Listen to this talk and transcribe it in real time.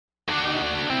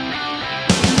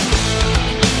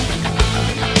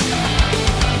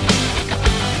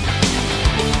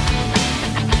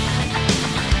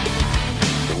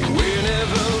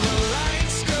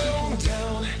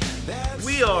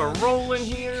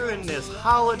here in this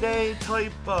holiday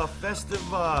type festive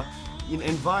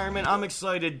environment. I'm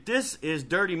excited. This is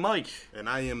Dirty Mike. And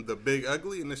I am the Big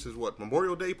Ugly, and this is what,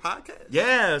 Memorial Day podcast?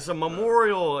 Yeah, it's a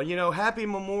memorial, happy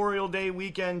Memorial Day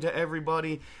weekend to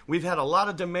everybody. We've had a lot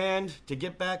of demand to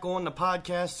get back on the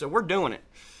podcast, so we're doing it.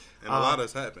 And a lot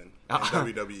has happened in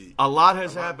WWE. A lot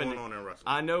has happened. Going on in wrestling.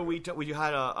 I know we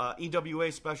had a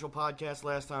EWA special podcast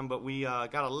last time, but we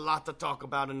got a lot to talk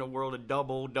about in the world of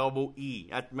double E.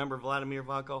 Remember Vladimir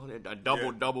Volkov? A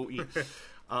double E.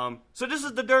 So this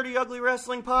is the Dirty Ugly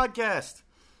Wrestling Podcast.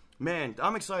 Man,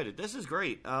 I'm excited. This is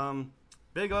great.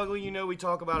 Big Ugly, we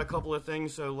talk about a couple of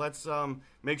things, so let's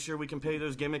make sure we can pay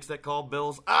those gimmicks that call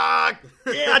bills. Yeah,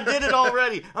 I did it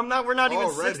already. We're not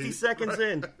even 60 seconds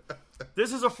in.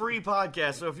 This is a free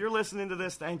podcast, so if you're listening to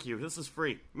this, thank you. This is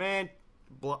free. Man,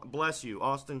 bless you.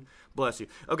 Austin, bless you.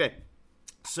 Okay,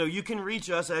 so you can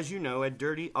reach us, as you know, at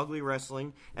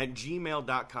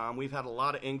dirtyuglywrestling@gmail.com. We've had a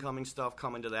lot of incoming stuff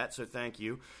coming to that, so thank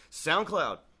you.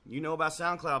 SoundCloud. You know about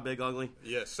SoundCloud, Big Ugly.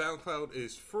 Yes, SoundCloud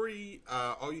is free.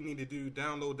 All you need to do,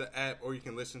 download the app, or you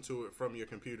can listen to it from your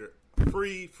computer.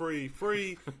 Free,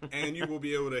 and you will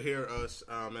be able to hear us.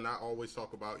 And I always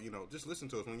talk about, just listen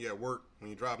to us when you're at work, when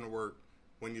you're driving to work,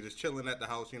 when you're just chilling at the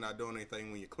house, you're not doing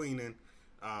anything, when you're cleaning.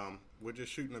 We're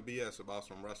just shooting a BS about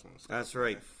some wrestling stuff. That's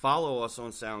right. Man. Follow us on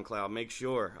SoundCloud. Make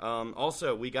sure.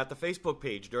 Also, we got the Facebook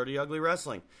page, Dirty Ugly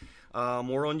Wrestling.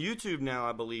 We're on YouTube now,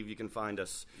 I believe you can find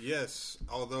us. Yes,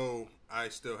 although I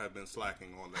still have been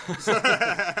slacking on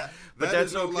that. But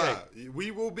that's okay. Lie.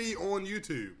 We will be on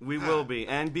YouTube. We will be.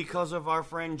 And because of our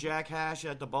friend Jack Hash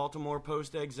at the Baltimore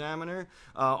Post-Examiner,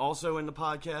 also in the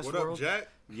podcast world. What up, Jack?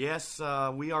 Yes,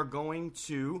 we are going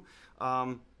to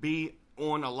be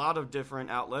on a lot of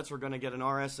different outlets. We're going to get an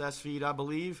RSS feed, I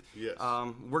believe. Yes.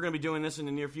 We're going to be doing this in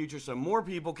the near future so more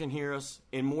people can hear us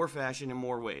in more fashion in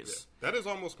more ways. Yeah. That is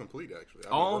almost complete, actually.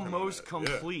 Almost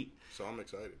complete. Yeah. So I'm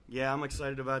excited. Yeah, I'm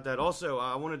excited about that. Also,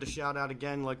 I wanted to shout out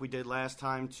again, like we did last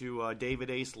time, to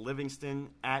David Ace Livingston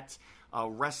at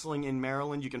Wrestling in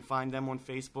Maryland. You can find them on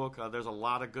Facebook. There's a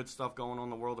lot of good stuff going on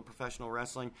in the world of professional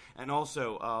wrestling. And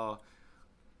also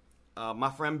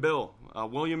my friend Bill,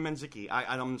 William Menzicki.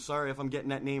 I'm sorry if I'm getting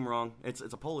that name wrong. It's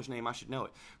a Polish name. I should know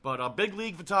it. But Big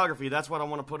League Photography, that's what I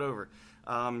want to put over.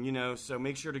 So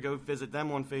make sure to go visit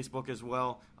them on Facebook as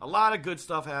well. A lot of good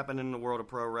stuff happening in the world of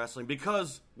pro wrestling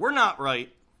because we're not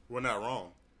right. We're not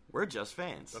wrong. We're just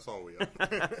fans. That's all we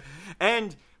are.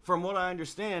 And from what I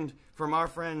understand from our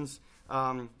friends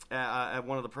at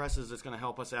one of the presses that's going to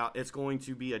help us out, it's going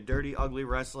to be a Dirty Ugly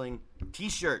Wrestling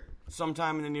t-shirt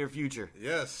sometime in the near future.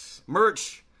 Yes.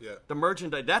 Merch. Yeah. The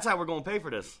merchandise. That's how we're going to pay for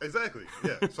this. Exactly.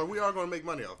 Yeah. So we are going to make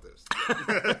money off this.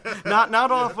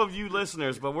 not off of you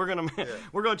listeners, but we're going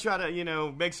to try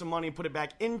to, make some money, put it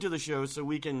back into the show so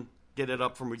we can get it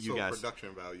up from you guys. So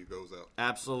production value goes up.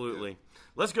 Absolutely. Yeah.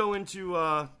 Let's go into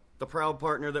the proud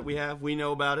partner that we have. We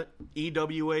know about it.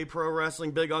 EWA Pro Wrestling.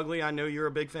 Big Ugly, I know you're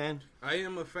a big fan. I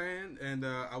am a fan, and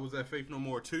I was at Faith No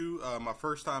More too. My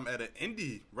first time at an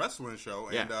indie wrestling show,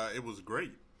 and it was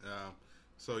great.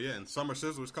 And Summer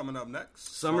Sizzler's coming up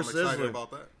next. Summer I'm Sizzler. excited about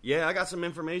that. Yeah, I got some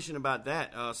information about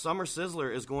that. Summer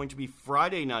Sizzler is going to be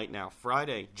Friday night now.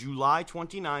 Friday, July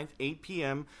 29th, 8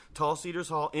 p.m., Tall Cedars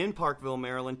Hall in Parkville,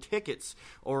 Maryland. Tickets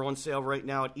are on sale right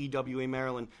now at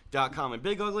EWAMaryland.com. And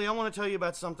Big Ugly, I want to tell you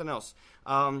about something else.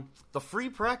 The free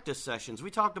practice sessions.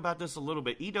 We talked about this a little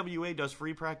bit. EWA does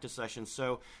free practice sessions.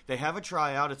 So they have a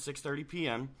tryout at 6:30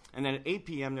 p.m. And then at 8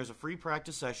 p.m. there's a free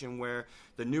practice session where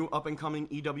the new up-and-coming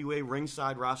EWA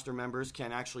ringside roster members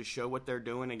can actually show what they're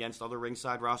doing against other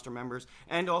ringside roster members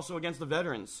and also against the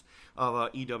veterans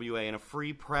of EWA in a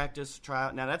free practice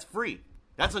tryout. Now, that's free.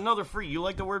 That's another free. You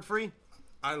like the word free?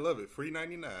 I love it. Free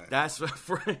 99. That's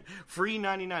free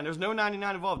 99. There's no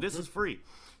 99 involved. This is free.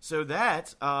 So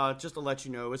that, just to let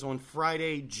you know, is on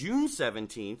Friday, June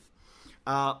 17th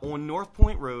on North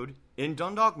Point Road in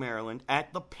Dundalk, Maryland,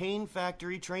 at the Pain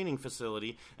Factory Training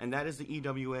Facility, and that is the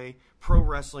EWA Pro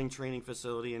Wrestling Training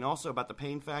Facility. And also about the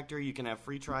Pain Factory, you can have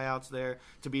free tryouts there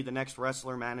to be the next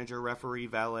wrestler, manager, referee,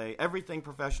 valet, everything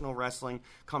professional wrestling.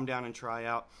 Come down and try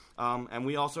out. And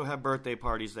we also have birthday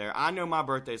parties there. I know my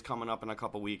birthday's coming up in a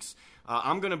couple weeks.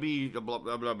 I'm going to be, blah,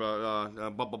 blah, blah,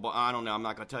 blah, I don't know, I'm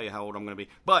not going to tell you how old I'm going to be.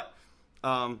 But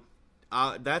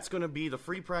that's going to be the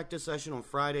free practice session on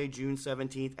Friday, June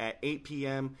 17th at 8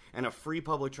 p.m. and a free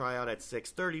public tryout at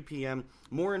 6:30 p.m.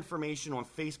 More information on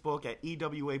Facebook at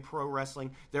EWA Pro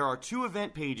Wrestling. There are 2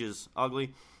 event pages,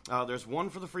 Ugly. There's one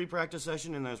for the free practice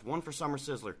session and there's one for Summer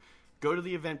Sizzler. Go to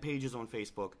the event pages on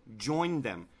Facebook. Join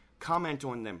them. Comment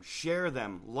on them. Share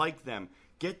them. Like them.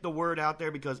 Get the word out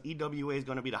there because EWA is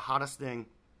going to be the hottest thing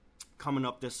coming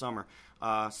up this summer.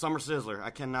 Summer Sizzler. I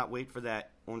cannot wait for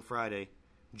that on Friday,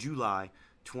 July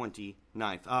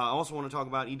 29th. I also want to talk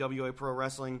about EWA Pro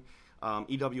Wrestling,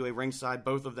 EWA Ringside,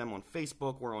 both of them on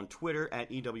Facebook. We're on Twitter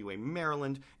at EWA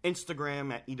Maryland,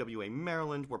 Instagram at EWA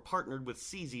Maryland. We're partnered with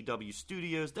CZW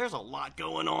Studios. There's a lot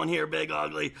going on here, Big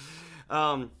Ugly.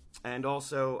 And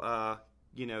also,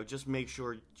 just make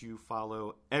sure you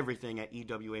follow everything at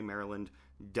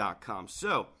EWAMaryland.com.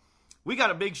 So, we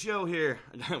got a big show here.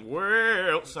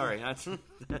 Well, sorry.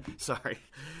 Sorry.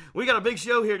 We got a big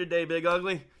show here today, Big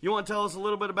Ugly. You want to tell us a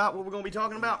little bit about what we're going to be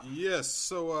talking about? Yes.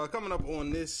 So, coming up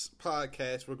on this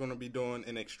podcast, we're going to be doing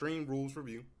an Extreme Rules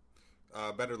review.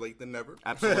 Better late than never.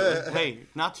 Absolutely. Hey,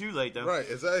 not too late, though. Right,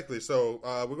 exactly. So,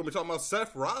 we're going to be talking about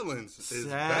Seth Rollins is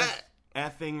back.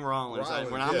 Effing Rollins.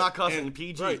 I'm yeah. not cussing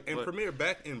PG. Right, and premiere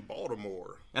back in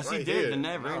Baltimore. Yes, right he did. here, The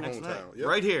very next night. Yep.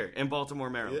 Right here in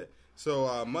Baltimore, Maryland. Yeah.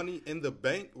 So, Money in the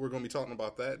Bank, we're going to be talking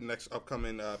about that next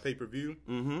upcoming pay-per-view.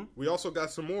 Mm-hmm. We also got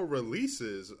some more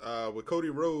releases with Cody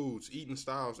Rhodes, Eaton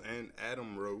Styles, and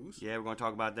Adam Rose. Yeah, we're going to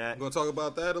talk about that. We're going to talk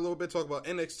about that a little bit, talk about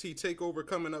NXT TakeOver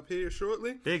coming up here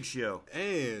shortly. Big show.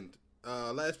 And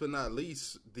last but not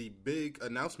least, the big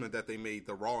announcement that they made,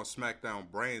 the Raw and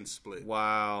SmackDown brand split.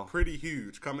 Wow. Pretty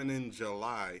huge, coming in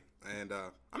July. And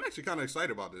I'm actually kind of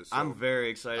excited about this. So I'm very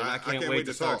excited. I can't wait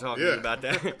to start talking about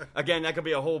that. Again, that could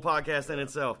be a whole podcast in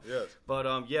itself. Yes. But,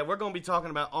 we're going to be talking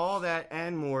about all that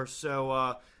and more.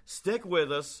 So stick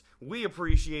with us. We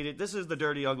appreciate it. This is the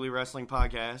Dirty Ugly Wrestling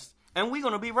Podcast. And we're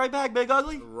going to be right back, Big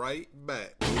Ugly. Right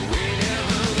back.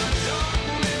 Whenever the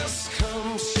darkness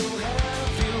comes, she'll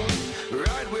have you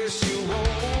right where she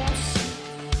wants.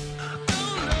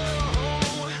 Oh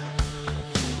no,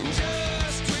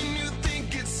 just when you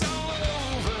think it's all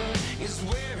over is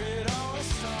where it all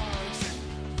starts.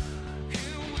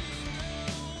 Here we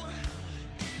go,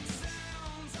 it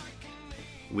sounds like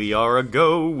an We are a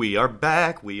go. We are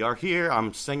back. We are here.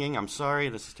 I'm singing. I'm sorry.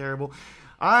 This is terrible.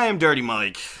 I am Dirty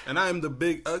Mike. And I am the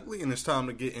Big Ugly, and it's time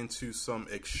to get into some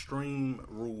Extreme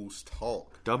Rules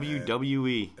talk.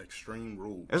 WWE. Extreme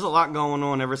Rules. There's a lot going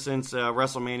on ever since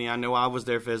WrestleMania. I know I was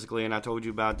there physically, and I told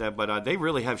you about that, but they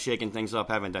really have shaken things up,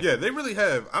 haven't they? Yeah, they really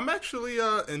have. I'm actually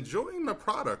enjoying the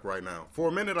product right now. For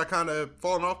a minute, I kind of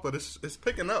fallen off, but it's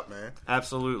picking up, man.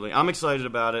 Absolutely. I'm excited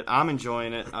about it. I'm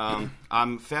enjoying it.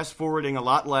 I'm fast-forwarding a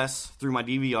lot less through my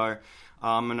DVR,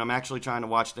 and I'm actually trying to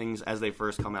watch things as they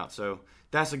first come out, so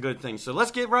that's a good thing. So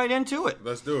let's get right into it.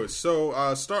 Let's do it.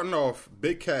 So, starting off,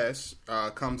 Big Cass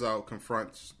comes out,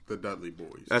 confronts the Dudley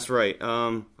Boys. That's right.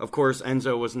 Of course,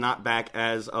 Enzo was not back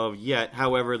as of yet.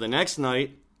 However, the next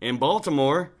night in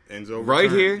Baltimore, Enzo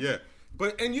right returned. here.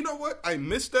 Yeah. And you know what? I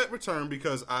missed that return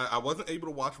because I wasn't able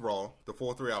to watch Raw the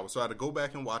full 3 hours, so I had to go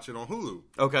back and watch it on Hulu.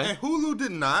 Okay. And Hulu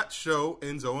did not show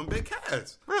Enzo and Big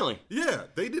Cass. Really? Yeah,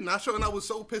 they did not show, and I was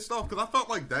so pissed off because I felt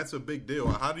like that's a big deal.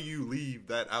 How do you leave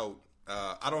that out?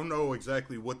 I don't know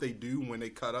exactly what they do when they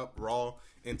cut up Raw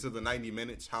into the 90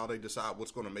 minutes, how they decide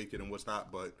what's going to make it and what's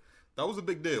not, but that was a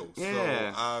big deal.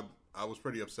 Yeah. So I was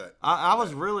pretty upset. I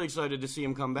was really excited to see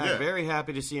him come back. Yeah. Very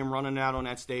happy to see him running out on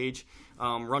that stage,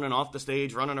 running off the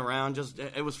stage, running around. Just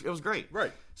it was great.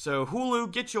 Right. So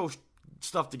Hulu, get your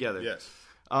stuff together. Yes.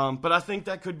 But I think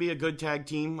that could be a good tag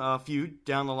team feud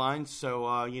down the line. So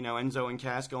Enzo and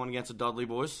Cass going against the Dudley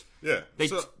Boys. Yeah.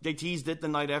 They teased it the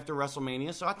night after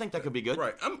WrestleMania, so I think that could be good.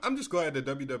 Right. I'm just glad that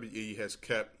WWE has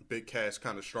kept Big Cass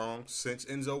kind of strong since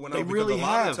Enzo went out. They Because really a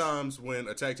lot have. of times when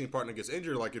a tag team partner gets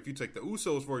injured, like if you take the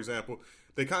Usos, for example,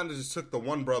 they kind of just took the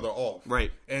one brother off. Right.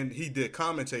 And he did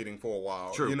commentating for a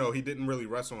while. True. He didn't really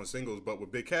wrestle in singles, but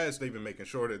with Big Cass, they've been making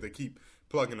sure that they keep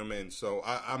plugging him in. So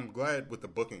I'm glad with the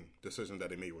booking decision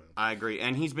that they made with him. I agree,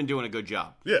 and he's been doing a good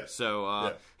job. Yeah.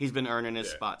 So he's been earning his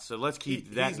spot. So let's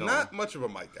keep that He's going. not much of a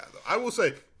mic guy, though. I will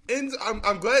say,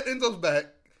 I'm glad Enzo's back.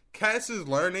 Cass is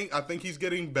learning. I think he's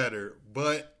getting better,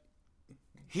 but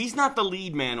He's not the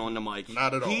lead man on the mic.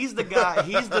 Not at all. He's the guy.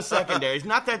 He's the secondary. It's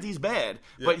not that he's bad,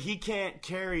 but he can't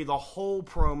carry the whole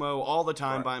promo all the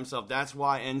time by himself. That's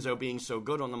why Enzo being so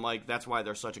good on the mic. That's why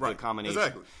they're such a good combination.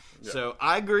 Exactly. Yeah. So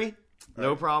I agree.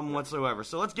 No problem whatsoever.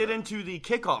 So let's get into the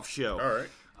kickoff show. All right.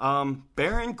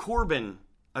 Baron Corbin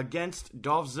against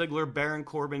Dolph Ziggler. Baron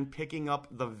Corbin picking up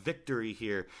the victory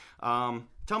here.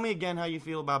 Tell me again how you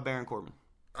feel about Baron Corbin.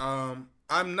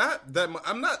 I'm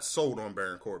not sold on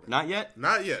Baron Corbin. Not yet?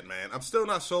 Not yet, man. I'm still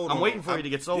not sold. I'm on waiting him. for you to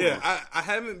get sold. Yeah, on. I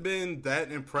haven't been that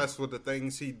impressed with the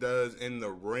things he does in the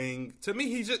ring. To me,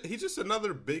 he's just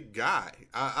another big guy.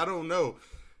 I don't know.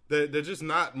 There's just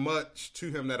not much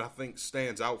to him that I think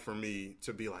stands out for me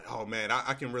to be like, oh man,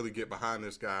 I can really get behind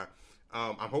this guy.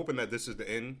 I'm hoping that this is the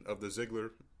end of the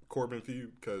Ziggler Corbin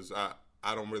feud because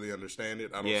I don't really understand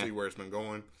it. I don't Yeah. see where it's been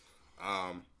going.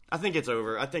 I think it's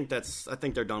over. I think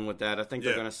they're done with that. I think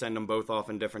they're Yeah. going to send them both off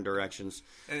in different directions.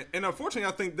 And unfortunately,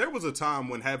 I think there was a time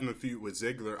when having a feud with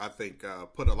Ziggler, I think,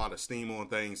 put a lot of steam on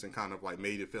things and kind of like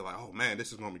made it feel like, oh man,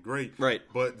 this is going to be great. Right.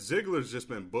 But Ziggler's just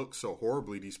been booked so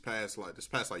horribly this past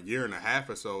year and a half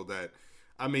or so that,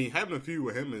 I mean, having a feud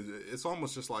with him it's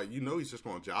almost just like, he's just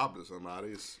going to job to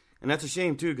somebody. And that's a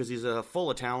shame, too, because he's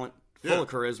full of talent, full Yeah. of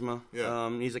charisma. Yeah.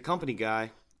 He's a company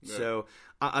guy. Yeah. So,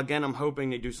 again, I'm hoping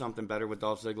they do something better with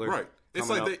Dolph Ziggler. Right. It's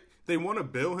coming like up. they want to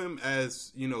bill him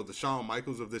as, the Shawn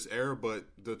Michaels of this era, but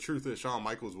the truth is Shawn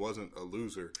Michaels wasn't a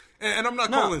loser. And I'm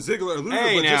not calling Ziggler a loser,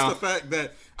 Hey, but now. just the fact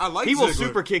that I like He Ziggler. will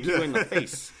super kick you in the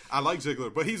face. I like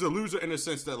Ziggler, but he's a loser in the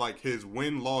sense that, like, his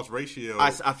win-loss ratio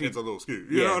I feel- is a little skewed.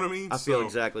 You know what I mean? I feel So,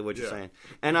 exactly what you're yeah. saying.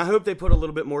 And I hope they put a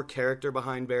little bit more character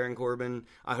behind Baron Corbin.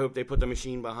 I hope they put the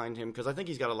machine behind him because I think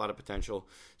he's got a lot of potential.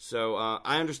 So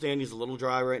I understand he's a little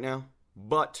dry right now,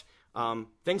 but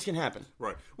things can happen.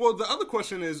 Right. Well, the other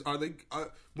question is,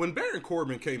 when Baron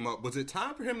Corbin came up, was it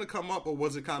time for him to come up, or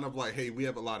was it kind of like, hey, we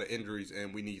have a lot of injuries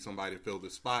and we need somebody to fill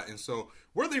this spot? And so,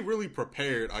 were they really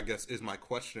prepared, I guess, is my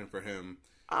question for him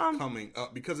coming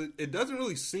up? Because it doesn't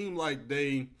really seem like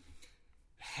they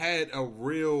had a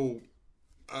real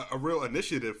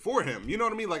initiative for him. You know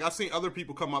what I mean? Like, I've seen other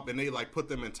people come up and they, like, put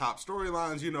them in top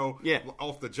storylines, Yeah.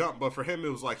 off the jump. But for him, it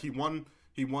was like he won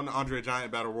the Andre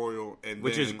Giant Battle Royal.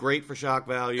 Which is great for shock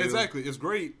value. Exactly, it's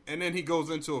great. And then he goes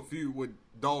into a feud with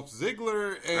Dolph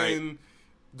Ziggler, and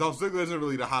Dolph Ziggler isn't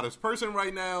really the hottest person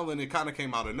right now, and it kind of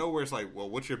came out of nowhere. It's like, well,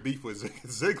 what's your beef with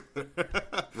Ziggler?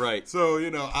 Right. So,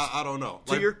 I don't know.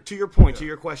 To your point, to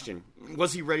your question,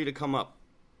 was he ready to come up?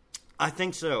 I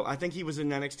think so. I think he was in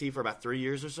NXT for about 3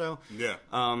 years or so. Yeah.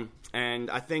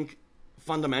 And I think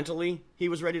fundamentally he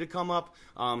was ready to come up.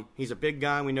 He's a big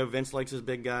guy. We know Vince likes his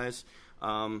big guys.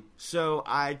 So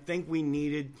I think we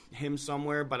needed him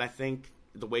somewhere, but I think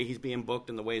the way he's being booked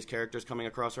and the way his character's coming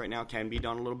across right now can be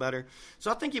done a little better.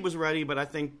 So I think he was ready, but I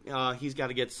think he's got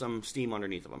to get some steam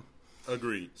underneath of him.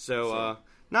 Agreed. So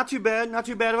not too bad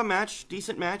of a match.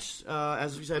 Decent match.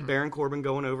 As we said, Baron Corbin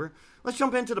going over. Let's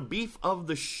jump into the beef of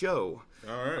the show.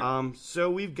 All right. So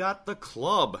we've got the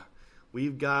club.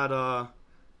 We've got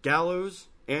Gallows,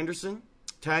 Anderson,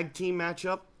 tag team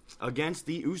matchup against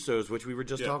the Usos, which we were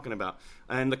just talking about.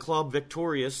 And the club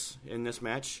victorious in this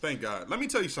match. Thank God. Let me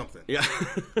tell you something. Yeah.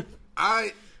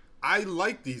 I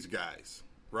like these guys,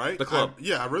 right? The club.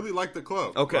 I really like the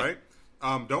club. Okay. Right?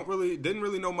 Didn't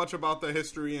really know much about the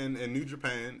history in New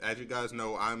Japan. As you guys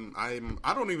know, I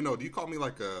don't even know. Do you call me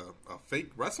like a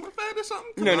fake wrestling fan or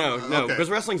something? No, Okay. because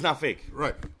wrestling's not fake.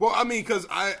 Right. Well, I mean, because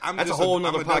I'm That's just a whole I'm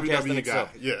nother a podcast WWE in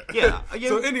itself. guy. Yeah. Yeah.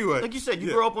 So anyway, like you said, you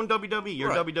yeah. grew up on WWE. You're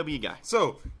Right. a WWE guy.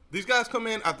 So these guys come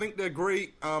in. I think they're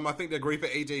great. I think they're great for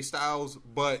AJ Styles.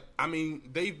 But I mean,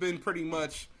 they've been pretty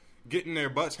much getting their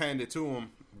butts handed to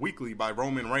them weekly by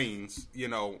Roman Reigns.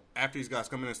 After these guys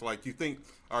come in, it's like you think,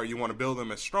 or you want to build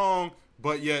them as strong,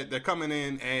 but yet they're coming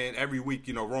in and every week,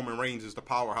 Roman Reigns is the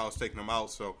powerhouse taking them out.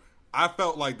 So I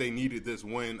felt like they needed this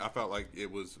win. I felt like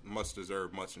it was much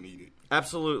deserved, much needed.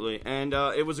 Absolutely. And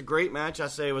it was a great match. I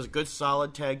say it was a good,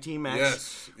 solid tag team match,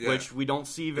 Yes, yeah. which we don't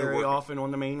see very working. often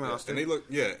on the main roster. And they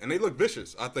look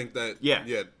vicious. I think that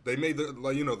they made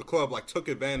the club took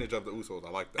advantage of the Usos. I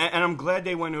like that. And I'm glad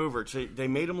they went over. They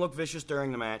made them look vicious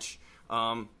during the match.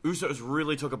 Usos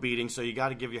really took a beating, so you got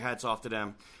to give your hats off to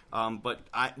them. But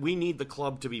we need the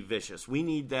club to be vicious. We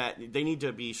need that. They need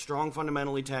to be strong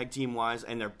fundamentally tag team wise,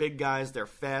 and they're big guys. They're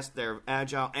fast. They're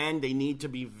agile, and they need to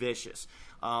be vicious.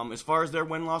 As far as their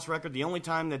win-loss record, the only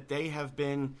time that they have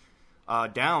been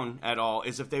down at all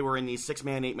is if they were in these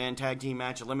 6-man, 8-man tag team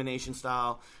match, elimination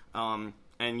style, and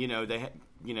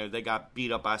they got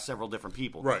beat up by several different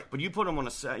people. Right. But you put them on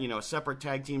a separate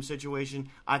tag team situation,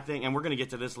 I think, and we're going to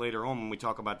get to this later on when we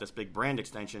talk about this big brand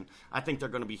extension. I think they're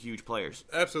going to be huge players.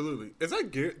 Absolutely. Is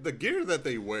that the gear that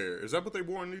they wear? Is that what they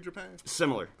wore in New Japan?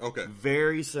 Similar. Okay.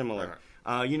 Very similar.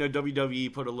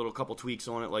 WWE put a couple tweaks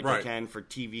on it, like Right. they can for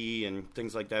TV and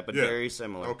things like that, but Yeah. very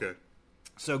similar. Okay.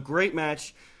 So great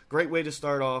match, great way to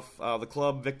start off. The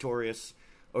club victorious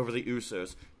over the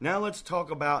Usos. Now let's talk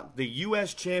about the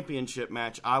U.S. Championship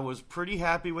match. I was pretty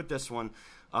happy with this one.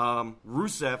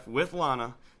 Rusev with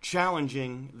Lana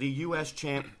challenging the U.S.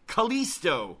 champ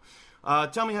Kalisto.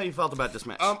 Tell me how you felt about this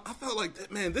match. I felt like,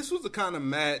 man, this was the kind of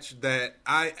match that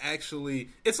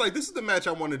it's like this is the match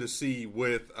I wanted to see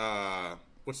with,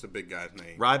 what's the big guy's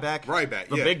name? Ryback? Ryback,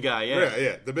 The yeah. big guy, yeah.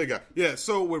 Yeah, the big guy. Yeah,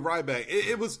 so with Ryback,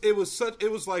 it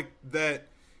was like that.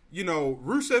 you know,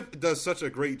 Rusev does such a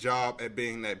great job at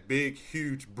being that big,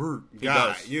 huge, brute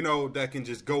guy, does. you know, that can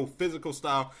just go physical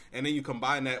style, and then you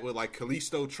combine that with, like,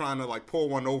 Kalisto trying to, like, pull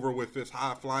one over with his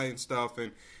high-flying stuff,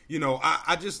 and, you know,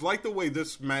 I just like the way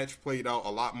this match played out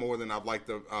a lot more than I've liked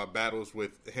the battles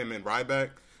with him and Ryback,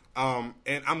 and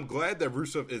I'm glad that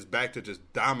Rusev is back to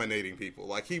just dominating people.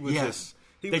 Like, he was just...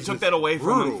 They took that away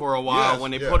from him for a while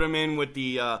when they put him in with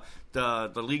the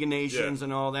League of Nations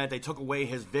and all that. They took away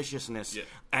his viciousness,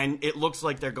 and it looks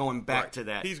like they're going back to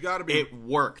that. He's got to be. It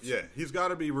worked. Yeah, he's got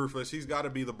to be ruthless. He's got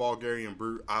to be the Bulgarian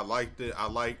brute. I liked it.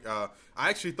 I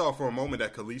actually thought for a moment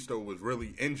that Kalisto was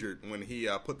really injured when he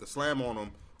put the slam on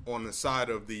him on the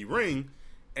side of the ring,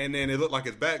 and then it looked like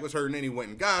his back was hurting. And he went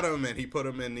and got him, and he put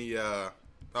him in the.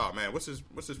 Oh man, what's his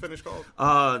finish called?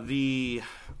 Oh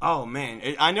man,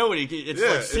 I know what it's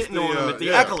like sitting on him at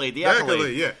the accolade. The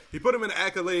accolade. Yeah. He put him in the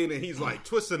accolade and he's like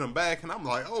twisting him back, and I'm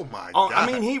like, oh my god. I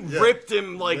mean, he ripped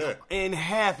him in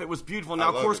half. It was beautiful.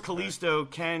 Now, of course,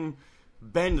 Kalisto can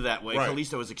bend that way. Right.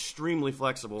 Kalisto is extremely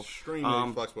flexible,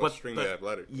 extremely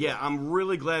athletic. Yeah, I'm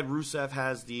really glad Rusev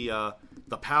has the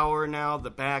power now, the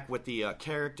back with the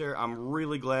character. I'm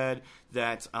really glad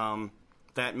that.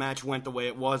 That match went the way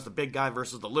it was, the big guy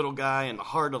versus the little guy and the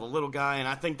heart of the little guy, and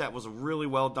I think that was really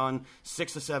well done.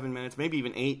 6 to 7 minutes, maybe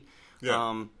even 8.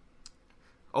 Yeah.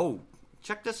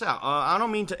 Check this out. I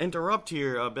don't mean to interrupt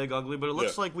here, Big Ugly, but it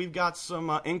looks like we've got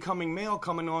some incoming mail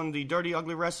coming on the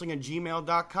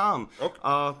dirtyuglywrestling@gmail.com.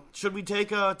 Okay. Should we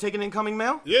take an incoming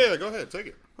mail? Yeah, go ahead, take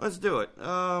it. Let's do it.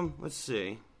 Let's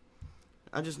see.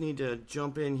 I just need to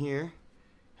jump in here.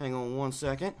 Hang on 1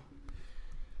 second.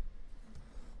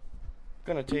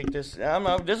 Gonna take this.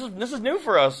 This is new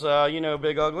for us,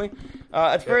 Big Ugly.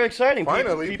 It's very exciting.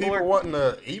 Finally, people are wanting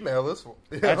to email us.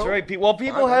 That's right.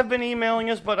 People have been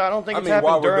emailing us, but I don't think it's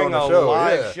happened during a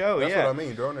live show. That's what I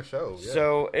mean, during the show. Yeah.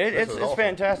 So it's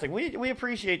fantastic. We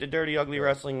appreciate the Dirty Ugly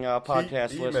Wrestling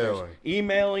podcast listeners.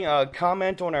 Emailing,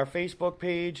 comment on our Facebook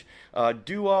page,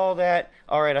 do all that.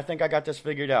 All right, I think I got this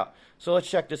figured out. So let's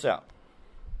check this out.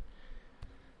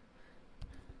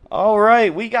 All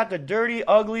right, we got the Dirty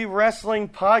Ugly Wrestling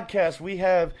podcast. We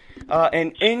have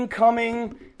an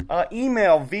incoming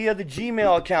email via the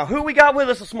Gmail account. Who we got with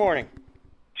us this morning?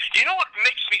 You know what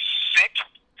makes me sick?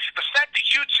 The fact that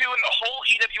you two and the whole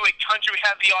EWA country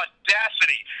have the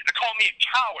audacity to call me a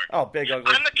coward. Oh, Big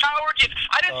Ugly. I'm the coward.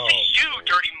 I didn't see you,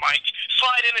 Dirty Mike,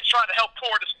 slide in and try to help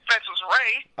poor defenseless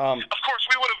Ray. Of course,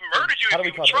 we would have murdered you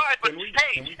if you tried, but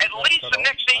hey, at least the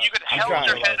next day you could hold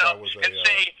your head up and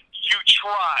say, you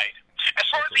tried. As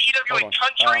far as the EWA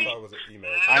country,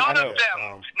 none of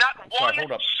them, not one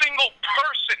single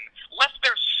person left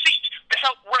their seat to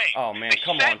help Ray. Oh, man, they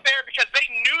sat there because they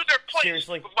knew their place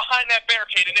was behind that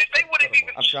barricade, and if they would have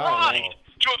even tried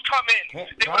to have come in,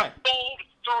 they would have bowled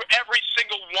through every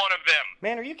single one of them.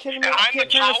 Man, are you kidding me? And I I'm the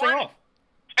can't turn this thing coward, off.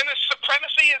 and the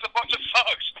supremacy is a bunch of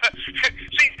thugs.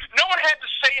 See, no one had the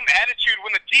same attitude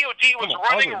when the DOD was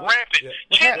running rampant,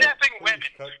 kidnapping women,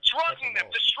 drugging them,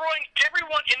 destroying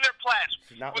everyone in their class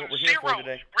with zero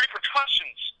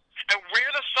repercussions. And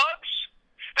we're the thugs?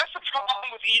 That's the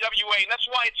problem with EWA, and that's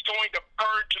why it's going to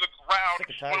burn to the ground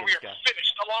when we are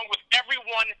finished, along with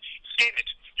everyone in it.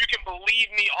 You can believe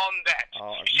me on that.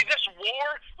 You see, this war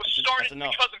was started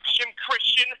because of Jim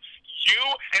Christian, you,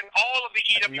 and all of the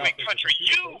EWA country.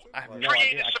 You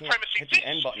created supremacy.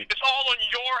 It's all on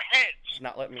your heads. It's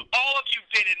not letting me. All of you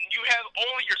did it, and you have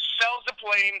only yourselves to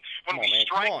blame when we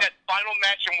strike that final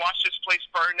match and watch this place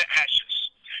burn to ashes.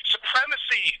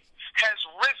 Supremacy has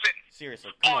risen.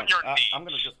 Seriously, on your knees. I'm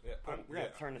gonna just. We're gonna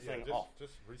turn this thing off.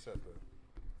 Just reset the.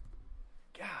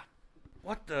 God,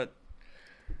 what the?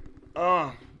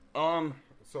 So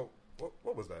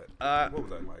what was that? What was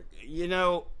that, Mike? You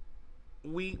know,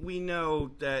 we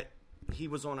know that he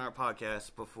was on our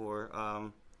podcast before.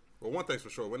 Well, one thing's for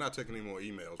sure, we're not taking any more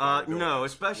emails. No,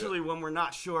 especially when we're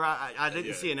not sure. I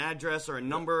didn't see an address or a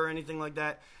number or anything like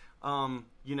that.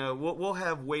 We'll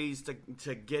have ways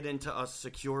to get into us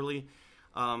securely.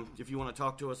 If you want to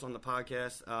talk to us on the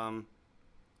podcast,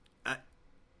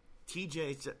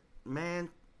 TJ, man,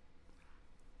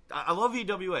 I love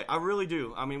EWA. I really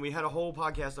do. I mean, we had a whole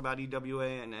podcast about EWA,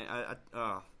 and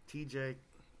TJ,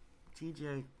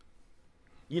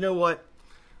 you know what?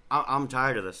 I'm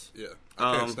tired of this. Yeah,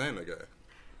 I can't stand that guy.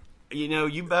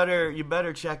 You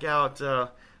better check out.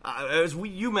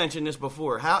 You mentioned this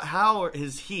before. How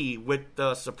is he with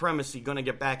the supremacy going to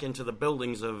get back into the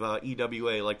buildings of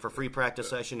EWA, like for free practice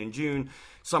session in June,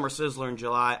 Summer Sizzler in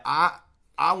July? I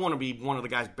want to be one of the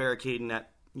guys barricading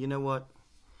that. You know what?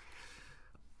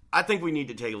 I think we need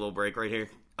to take a little break right here.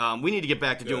 We need to get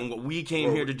back to doing what we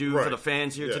came here to do for the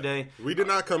fans here today. We did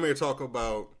not come here to talk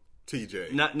about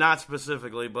TJ. Not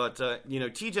specifically, but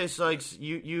TJ Sykes,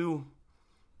 you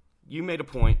made a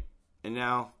point, and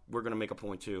now we're going to make a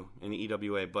point too in the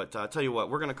EWA. But I'll tell you what,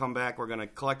 we're going to come back, we're going to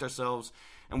collect ourselves,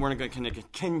 and we're going to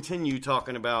continue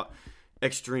talking about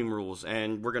Extreme Rules,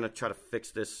 and we're going to try to fix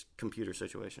this computer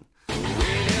situation.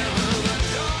 Whenever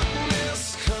the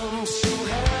darkness comes, she'll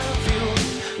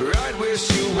have you right where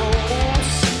she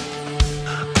wants.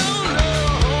 Oh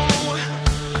no,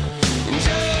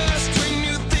 just when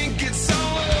you think it's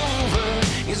all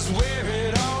over is where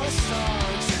it all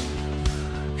starts.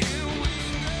 Here we go,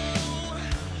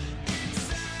 it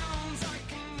sounds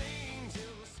like an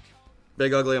angel's.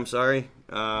 Big Ugly, I'm sorry.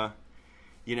 I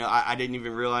didn't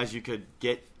even realize you could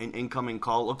get an incoming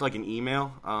call. It looked like an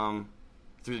email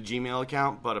through the Gmail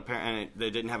account, but apparently they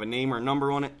didn't have a name or a number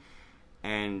on it.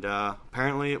 And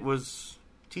apparently it was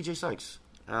TJ Sykes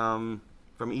from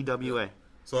EWA.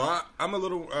 So I'm a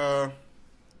little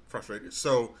frustrated.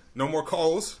 So no more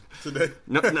calls today.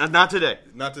 No, not today.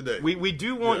 Not today. We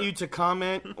do want you to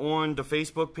comment on the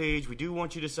Facebook page. We do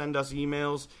want you to send us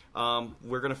emails.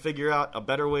 We're going to figure out a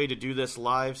better way to do this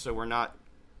live so we're not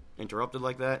interrupted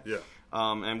like that. Yeah.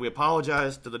 And we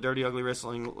apologize to the Dirty Ugly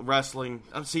Wrestling.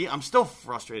 See, I'm still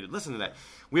frustrated. Listen to that.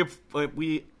 We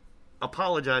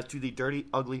apologize to the Dirty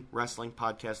Ugly Wrestling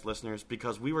podcast listeners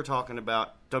because we were talking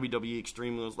about WWE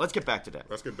Extreme Rules. Let's get back to that.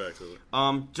 Let's get back to it.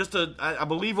 I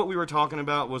believe what we were talking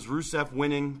about was Rusev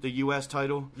winning the U.S.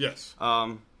 title. Yes.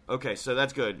 Okay, so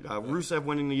that's good. Rusev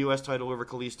winning the U.S. title over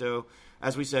Kalisto.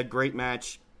 As we said, great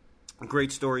match.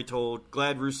 Great story told.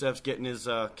 Glad Rusev's getting his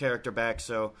character back.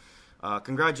 So,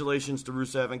 congratulations to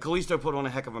Rusev. And Kalisto put on a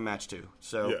heck of a match, too.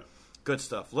 So, good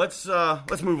stuff. Let's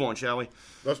move on, shall we?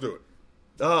 Let's do it.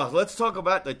 Let's talk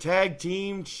about the Tag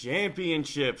Team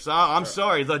Championships. I'm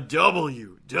sorry, the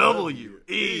WWE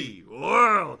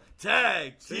World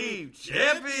Tag Team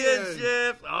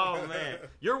Championships. Oh, man.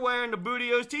 You're wearing the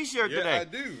Bootios t-shirt today. Yeah, I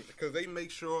do, because they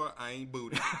make sure I ain't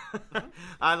booty.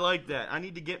 I like that. I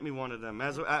need to get me one of them.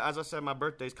 As I said, my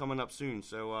birthday's coming up soon,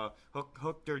 so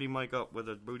hook Dirty Mike up with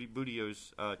a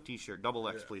Bootios t-shirt. Double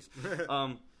X, please.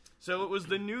 So it was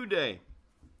the New Day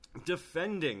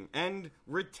defending and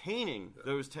retaining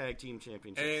those tag team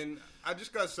championships. And I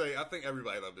just gotta say, I think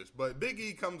everybody loved this, but Big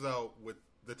E comes out with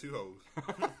the two hoes.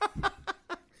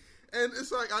 And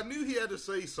it's like, I knew he had to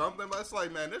say something, but it's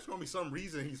like, man, there's going to be some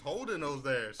reason he's holding those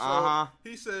there. So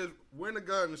he said, we're in the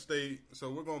Garden State, so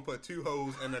we're going to put two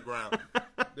hoes in the ground.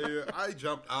 Dude, I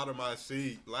jumped out of my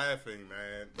seat laughing,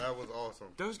 man. That was awesome.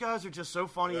 Those guys are just so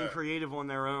funny and creative on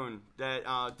their own that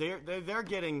they're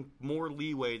getting more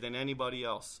leeway than anybody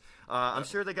else. I'm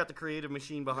sure they got the creative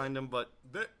machine behind them, but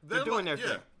they're doing their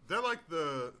thing. They're like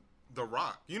the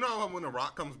Rock. You know how when The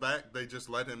Rock comes back, they just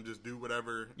let him just do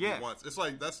whatever he wants. It's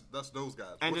like that's those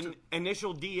guys. And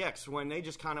initial DX when they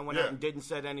just kind of went out and didn't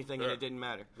say anything and it didn't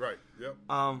matter. Right. Yep.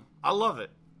 I love it.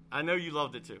 I know you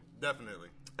loved it too. Definitely.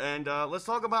 And let's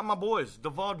talk about my boys, the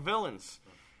Vaudevillains.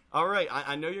 All right,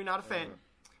 I know you're not a fan,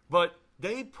 but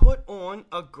they put on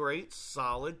a great,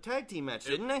 solid tag team match,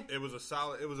 didn't they? It was a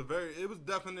solid. It was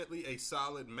definitely a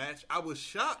solid match. I was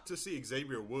shocked to see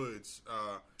Xavier Woods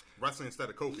wrestling instead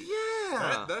of Kofi.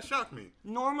 Yeah. That shocked me.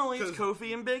 Normally it's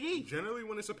Kofi and Big E. Generally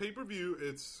when it's a pay-per-view,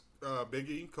 it's Big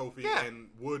E, Kofi, and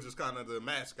Woods is kind of the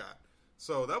mascot.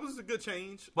 So that was a good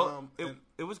change. Well,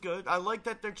 it was good. I like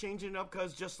that they're changing it up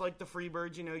because just like the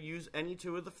Freebirds, use any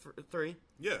two of the three.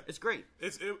 Yeah. It's great.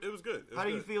 It was good. How do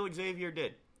you feel Xavier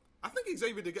did? I think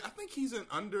Xavier did good. I think he's an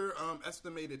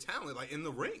underestimated talent, like in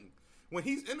the ring. When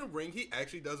he's in the ring, he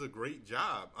actually does a great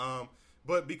job.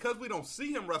 But because we don't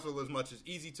see him wrestle as much, it's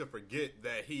easy to forget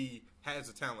that he has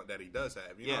the talent that he does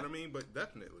have. You know what I mean? But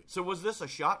definitely. So was this a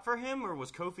shot for him, or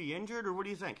was Kofi injured, or what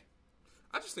do you think?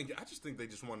 I just think they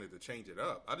just wanted to change it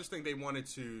up. I just think they wanted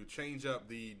to change up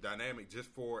the dynamic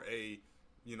just for a,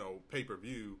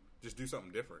 pay-per-view. Just do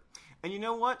something different. And you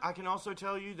know what? I can also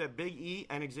tell you that Big E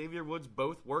and Xavier Woods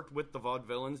both worked with the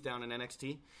Vaudevillains down in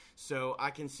NXT. So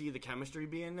I can see the chemistry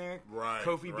being there. Right.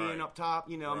 Kofi being up top.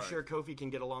 I'm sure Kofi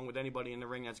can get along with anybody in the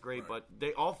ring. That's great. Right.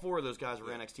 But all four of those guys were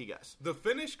NXT guys. The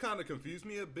finish kind of confused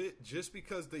me a bit just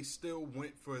because they still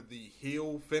went for the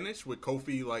heel finish with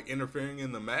Kofi interfering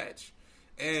in the match.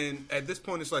 And at this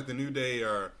point, it's like the New Day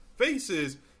are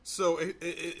faces. So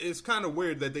it's kind of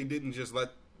weird that they didn't just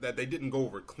that they didn't go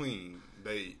over clean.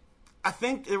 I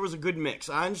think there was a good mix.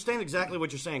 I understand exactly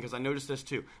what you're saying because I noticed this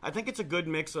too. I think it's a good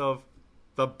mix of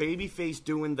the babyface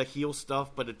doing the heel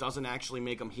stuff, but it doesn't actually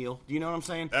make them heel. Do you know what I'm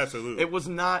saying? Absolutely. It was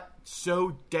not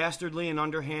so dastardly and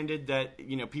underhanded that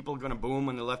people are going to boo them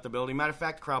when they left the building. Matter of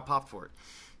fact, the crowd popped for it.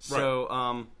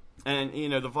 So And, you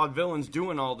know, the Vaudevillains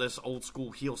doing all this old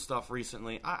school heel stuff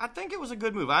recently. I think it was a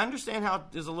good move. I understand how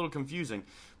it is a little confusing,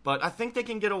 but I think they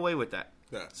can get away with that.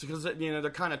 Yeah. Because, you know, they're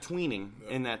kind of tweening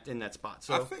in that spot.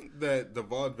 So I think that the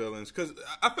Vaudevillains, because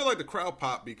I feel like the crowd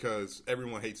popped because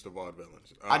everyone hates the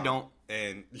Vaudevillains. I don't.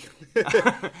 And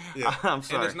I'm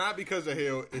sorry. And it's not because they're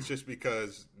heel, it's just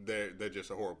because they're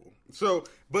just horrible. So,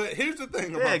 but here's the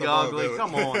thing about the Vaudevillains.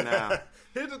 Come on now.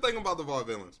 Here's the thing about the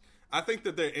Vaudevillains. I think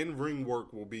that their in-ring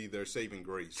work will be their saving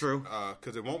grace. True.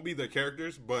 Because it won't be their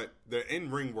characters, but their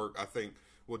in-ring work, I think,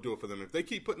 will do it for them. If they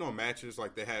keep putting on matches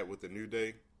like they had with the New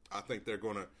Day, I think they're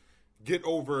going to get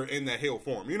over in that heel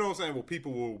form. You know what I'm saying? Well,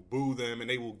 people will boo them, and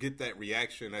they will get that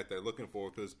reaction that they're looking for.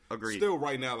 Because still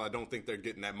right now, I don't think they're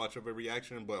getting that much of a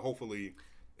reaction, but hopefully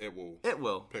it will. It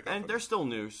will. Pick up and they're still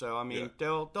new, so, I mean,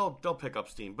 they'll pick up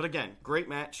steam. But again, great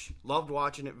match. Loved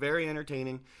watching it. Very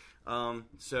entertaining.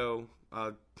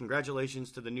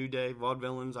 Congratulations to the New Day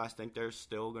Vaudevillains. I think they're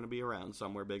still going to be around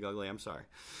somewhere, Big Ugly. I'm sorry.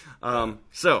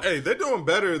 Hey, they're doing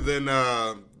better than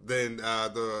the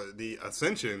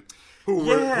Ascension, who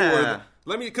were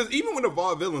because even when the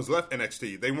Vaudevillains left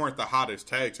NXT, they weren't the hottest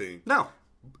tag team. No.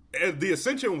 The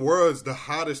Ascension was the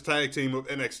hottest tag team of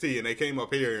NXT, and they came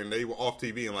up here and they were off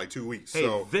TV in like 2 weeks. Hey,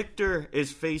 so Victor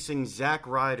is facing Zack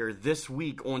Ryder this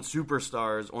week on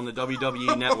Superstars on the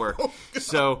WWE Network.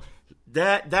 So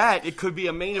that it could be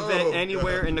a main event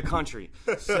anywhere in the country.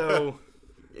 So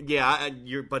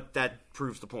but that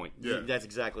proves the point. Yeah. That's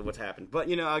exactly what's happened. But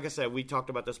you know, like I said, we talked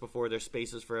about this before. There's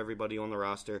spaces for everybody on the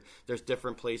roster. There's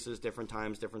different places, different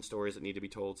times, different stories that need to be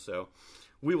told. So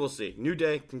we will see. New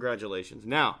Day, congratulations.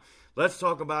 Now, let's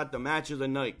talk about the match of the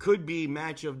night. Could be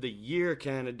match of the year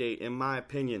candidate, in my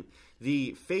opinion.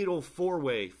 The Fatal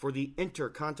 4-Way for the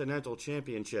Intercontinental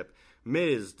Championship.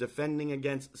 Miz defending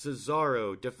against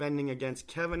Cesaro, defending against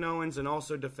Kevin Owens, and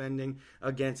also defending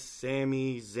against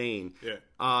Sami Zayn.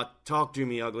 Yeah. Talk to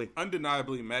me, Ugly.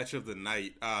 Undeniably match of the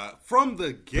night. From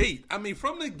the gate,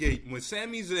 when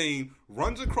Sami Zayn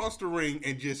runs across the ring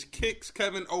and just kicks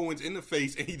Kevin Owens in the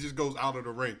face and he just goes out of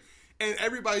the ring. And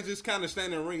everybody's just kind of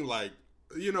standing in the ring like,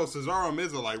 you know, Cesaro and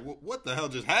Miz are like, what the hell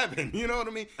just happened? You know what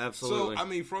I mean? Absolutely. So, I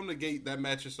mean, from the gate, that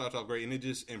match just starts off great, and it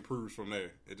just improves from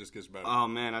there. It just gets better. Oh,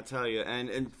 man, I tell you.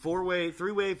 And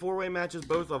three-way, four-way matches,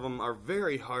 both of them are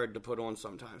very hard to put on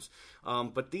sometimes.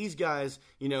 But these guys,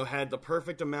 you know, had the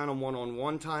perfect amount of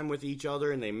one-on-one time with each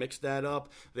other, and they mixed that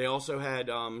up. They also had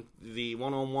the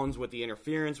one-on-ones with the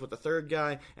interference with the third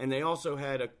guy, and they also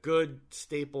had a good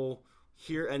staple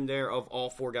here and there of all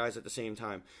four guys at the same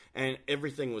time. And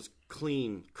everything was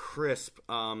clean, crisp.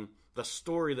 The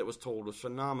story that was told was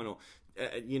phenomenal.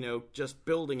 You know, just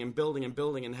building and building and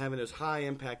building and having those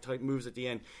high-impact type moves at the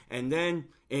end. And then,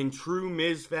 in true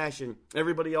Miz fashion,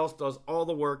 everybody else does all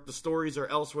the work. The stories are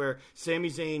elsewhere. Sami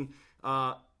Zayn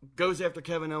goes after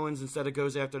Kevin Owens instead of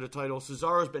goes after the title.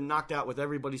 Cesaro's been knocked out with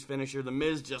everybody's finisher. The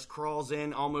Miz just crawls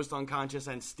in, almost unconscious,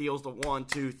 and steals the 1,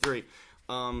 2, 3.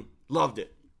 Loved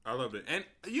it. I loved it. And,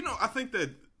 you know, I think that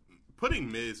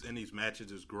putting Miz in these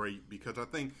matches is great because I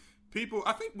think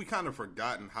we kind of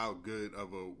forgotten how good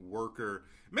of a worker,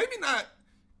 maybe not,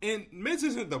 and Miz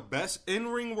isn't the best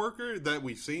in-ring worker that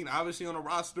we've seen, obviously, on the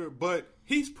roster, but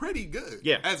he's pretty good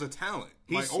as a talent.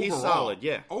 He's solid,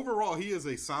 yeah. Overall, he is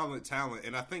a solid talent,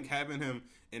 and I think having him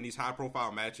in these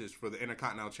high-profile matches for the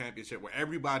Intercontinental Championship where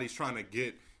everybody's trying to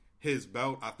get his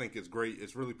belt, I think is great.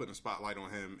 It's really putting a spotlight on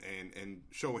him and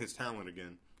showing his talent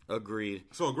again. Agreed.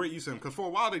 So a great use of him because for a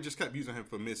while they just kept using him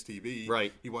for Miz TV.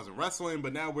 Right. He wasn't wrestling,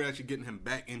 but now we're actually getting him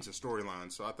back into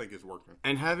storylines. So I think it's working.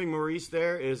 And having Maurice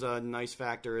there is a nice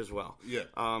factor as well. Yeah.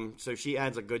 So she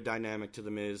adds a good dynamic to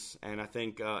the Miz, and I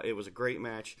think it was a great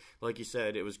match. Like you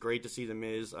said, it was great to see the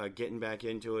Miz getting back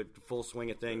into it, full swing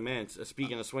of thing. Man,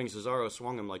 speaking of swings, Cesaro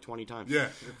swung him like 20 times. Yeah.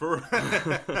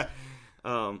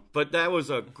 But that was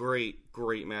a great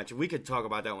match. We could talk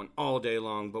about that one all day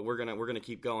long, but we're gonna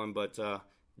keep going. But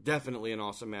definitely an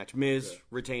awesome match. Miz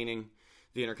retaining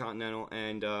the Intercontinental,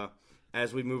 and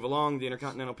as we move along, the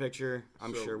Intercontinental picture,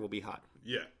 I'm sure will be hot.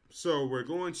 Yeah. So we're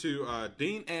going to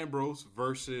Dean Ambrose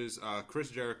versus Chris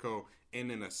Jericho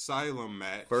in an Asylum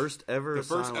match. First ever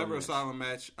Asylum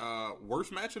match.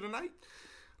 Worst match of the night?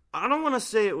 I don't want to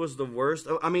say it was the worst.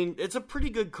 I mean, it's a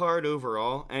pretty good card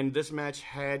overall, and this match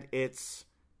had its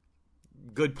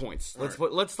good points.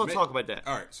 Let's talk about that.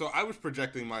 All right. So I was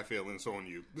projecting my feelings on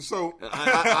you. So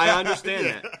I understand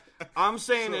that. I'm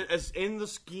saying that as in the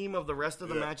scheme of the rest of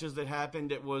the matches that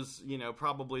happened, it was, you know,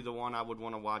 probably the one I would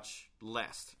want to watch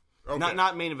last. Okay.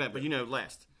 Not main event, but, you know,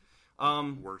 last.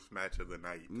 Worst match of the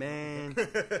night. Man.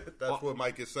 That's what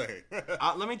Mike is saying.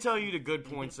 Let me tell you the good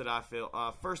points that I feel.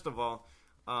 First of all,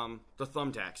 the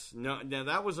thumbtacks. No, now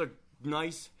that was a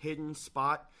nice hidden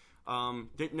spot.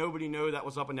 Didn't nobody know that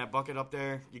was up in that bucket up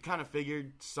there. You kind of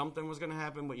figured something was going to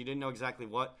happen, but you didn't know exactly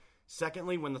what.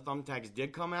 Secondly, when the thumbtacks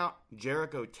did come out,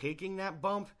 Jericho taking that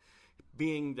bump,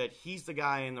 being that he's the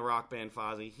guy in the rock band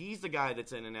Fozzy, he's the guy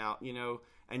that's in and out,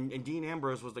 and Dean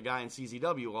Ambrose was the guy in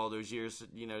CZW all those years,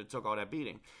 that took all that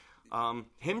beating.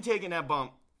 Him taking that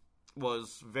bump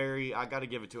was I got to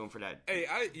give it to him for that. Hey,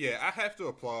 I have to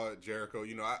applaud Jericho.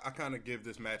 I kind of give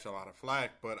this match a lot of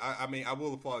flack, but I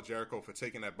will applaud Jericho for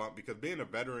taking that bump because being a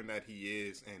veteran that he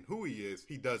is and who he is,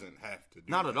 he doesn't have to do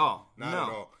Not that. at all. Not No. at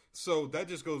all. So that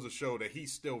just goes to show that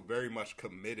he's still very much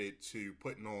committed to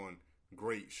putting on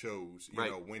great shows,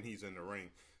 Right. when he's in the ring.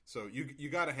 So you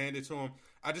got to hand it to him.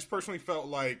 I just personally felt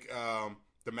like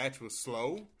the match was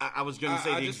slow. I was going to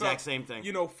say the just exact felt, same thing.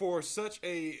 For such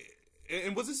a...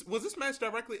 And was this match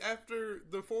directly after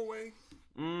the 4-way?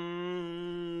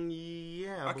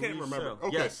 Yeah, I can't remember. So.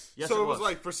 Okay, Yes, so it was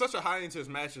like for such a high intense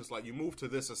match, it's like you move to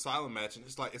this Asylum match, and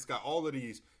it's like it's got all of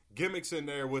these gimmicks in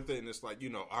there with it, and it's like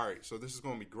all right, so this is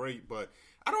going to be great, but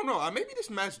I don't know. Maybe this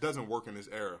match doesn't work in this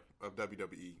era of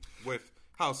WWE with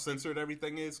how censored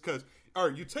everything is. Because all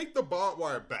right, you take the barbed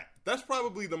wire back. That's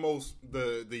probably the most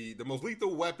the most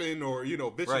lethal weapon or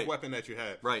vicious weapon that you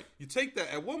have. Right. You take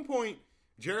that. At one point,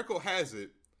 Jericho has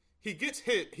it. He gets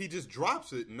hit. He just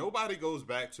drops it. Nobody goes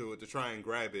back to it to try and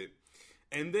grab it.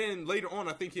 And then later on,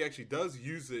 I think he actually does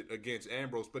use it against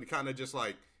Ambrose, but he kind of just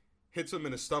like hits him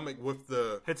in the stomach with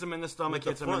the... Hits him in the stomach, with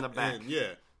hits him in the front back. end,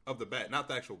 yeah, of the bat, not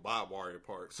the actual barbed wire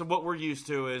part. So what we're used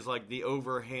to is like the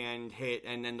overhand hit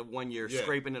and then the one you're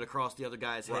scraping it across the other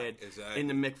guy's head exactly. in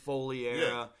the Mick Foley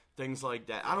era, things like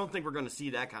that. I don't think we're going to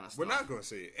see that kind of stuff. We're not going to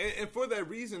see it. And for that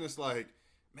reason, it's like,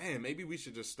 man, maybe we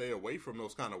should just stay away from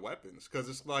those kind of weapons because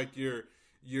it's like you're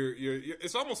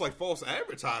it's almost like false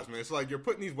advertisement. It's like you're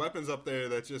putting these weapons up there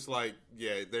that's just like,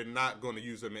 they're not going to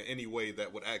use them in any way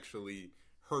that would actually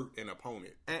hurt an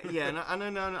opponent. And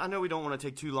I know we don't want to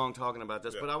take too long talking about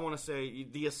this, but I want to say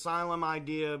the Asylum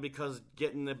idea, because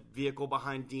getting the vehicle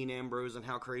behind Dean Ambrose and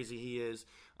how crazy he is,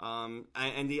 and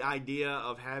the idea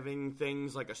of having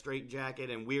things like a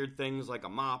straitjacket and weird things like a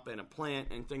mop and a plant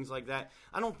and things like that,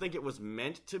 I don't think it was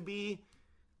meant to be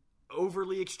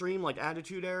overly extreme, like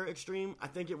Attitude Era extreme. I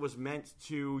think it was meant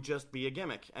to just be a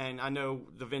gimmick. And I know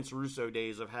the Vince Russo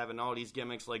days of having all these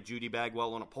gimmicks like Judy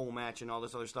Bagwell on a pole match and all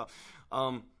this other stuff.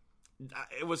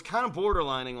 It was kind of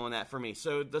borderlining on that for me.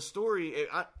 So the story,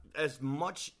 as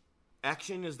much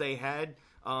action as they had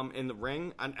in the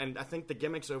ring, and I think the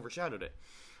gimmicks overshadowed it.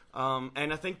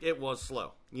 And I think it was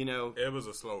slow, It was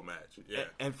a slow match, yeah.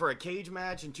 And for a cage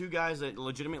match and two guys that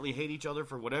legitimately hate each other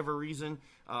for whatever reason,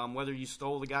 whether you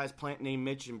stole the guy's plant named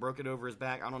Mitch and broke it over his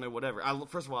back, I don't know, whatever.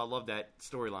 First of all, I love that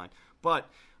storyline. But,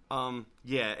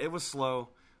 it was slow.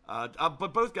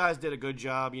 But both guys did a good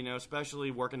job, especially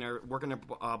working their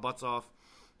butts off.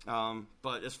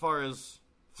 But as far as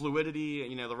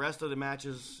fluidity, the rest of the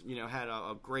matches, had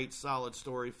a great, solid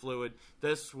story, fluid.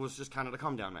 This was just kind of the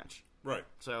come-down match. Right.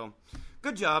 So,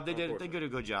 good job. They did a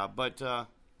good job. But, I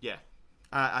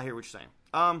hear what you're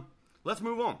saying. Let's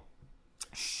move on.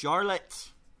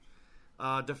 Charlotte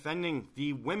defending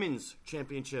the Women's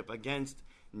Championship against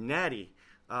Natty.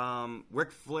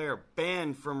 Ric Flair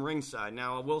banned from ringside.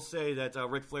 Now, I will say that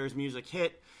Ric Flair's music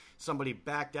hit. Somebody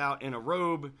backed out in a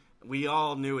robe. We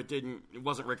all knew it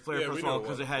wasn't Ric Flair, first of all,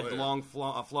 because it had the long,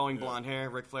 flowing blonde hair.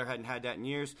 Ric Flair hadn't had that in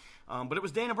years. But it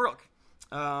was Dana Brooke.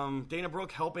 Dana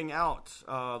Brooke helping out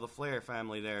the Flair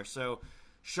family there. So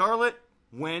Charlotte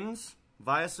wins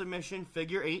via submission,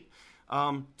 figure 8.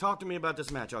 Talk to me about this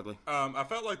match, Ugly. I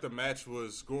felt like the match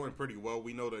was going pretty well.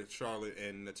 We know that Charlotte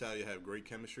and Natalya have great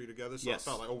chemistry together, so Yes.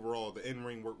 I felt like overall the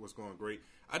in-ring work was going great.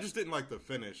 I just didn't like the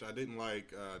finish. I didn't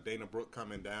like Dana Brooke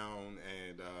coming down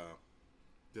and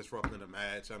disrupting the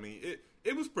match. I mean,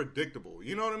 it was predictable.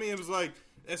 You know what I mean? It was like,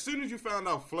 as soon as you found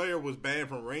out Flair was banned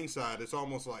from ringside, it's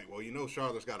almost like, well,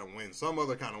 Charlotte's got to win some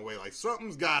other kind of way. Like,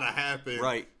 something's got to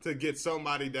happen to get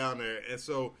somebody down there. And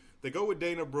so they go with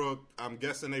Dana Brooke. I'm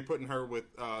guessing they putting her with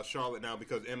Charlotte now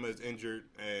because Emma is injured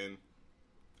and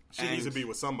she needs to be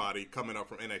with somebody coming up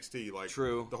from NXT. Like,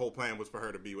 True. The whole plan was for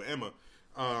her to be with Emma.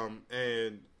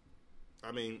 And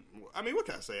I mean, what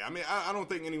can I say? I mean, I don't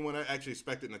think anyone actually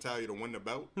expected Natalya to win the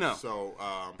belt. No. So,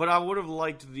 but I would have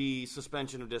liked the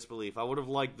suspension of disbelief. I would have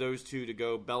liked those two to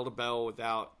go bell to bell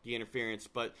without the interference.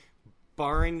 But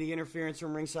barring the interference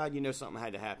from ringside, something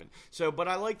had to happen. So, but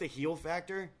I like the heel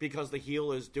factor because the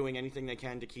heel is doing anything they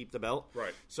can to keep the belt.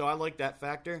 Right. So I like that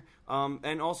factor.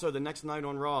 And also the next night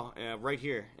on Raw, right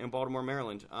here in Baltimore,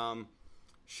 Maryland,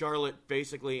 Charlotte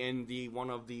basically in one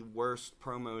of the worst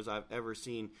promos I've ever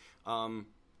seen.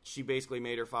 She basically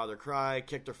made her father cry,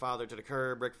 kicked her father to the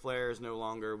curb. Ric Flair is no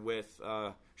longer with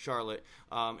Charlotte.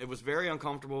 It was very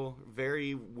uncomfortable,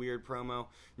 very weird promo.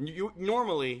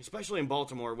 Normally, especially in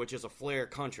Baltimore, which is a Flair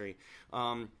country,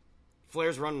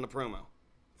 Flair's running the promo.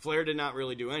 Flair did not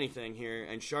really do anything here,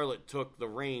 and Charlotte took the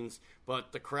reins,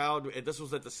 but the crowd, this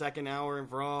was at the second hour in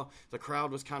Raw, the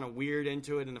crowd was kind of weird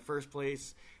into it in the first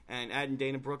place, and adding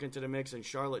Dana Brooke into the mix, and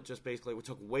Charlotte just basically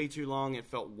took way too long. It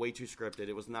felt way too scripted.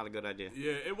 It was not a good idea.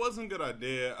 Yeah, it wasn't a good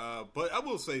idea, but I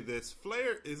will say this.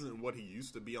 Flair isn't what he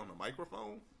used to be on the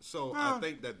microphone, so I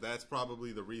think that's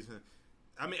probably the reason.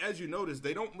 I mean, as you notice,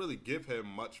 they don't really give him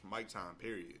much mic time,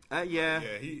 period. Yeah.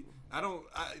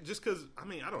 Just because,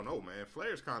 I don't know, man.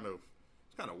 Flair's kind of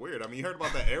weird. I mean, you heard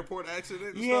about that airport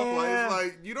accident and stuff? Like, it's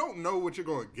like, you don't know what you're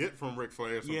going to get from Ric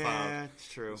Flair sometimes. Yeah,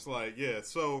 it's true. It's like,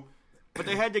 so... But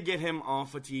they had to get him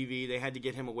off of TV. They had to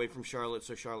get him away from Charlotte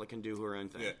so Charlotte can do her own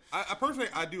thing. Yeah, I personally,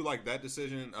 I do like that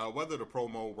decision. Whether the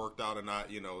promo worked out or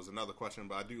not, is another question.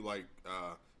 But I do like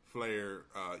Flair,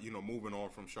 moving on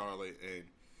from Charlotte.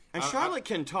 And Charlotte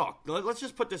can talk. Let's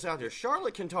just put this out there.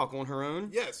 Charlotte can talk on her own.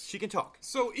 Yes. She can talk.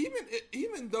 So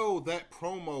even though that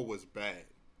promo was bad,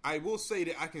 I will say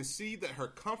that I can see that her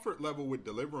comfort level with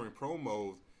delivering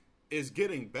promos is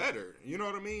getting better. You know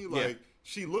what I mean? Like,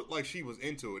 she looked like she was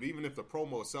into it, even if the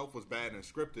promo itself was bad and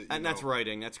scripted. And that's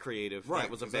writing. That's creative. Right,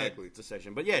 that was a bad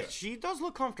decision. But she does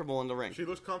look comfortable in the ring. She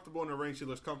looks comfortable in the ring. She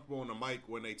looks comfortable on the mic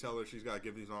when they tell her she's got to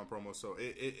give these on promos. So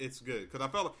it's good. Because I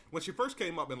felt like when she first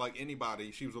came up, and like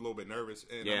anybody, she was a little bit nervous.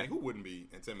 And I mean, who wouldn't be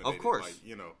intimidated? Of course.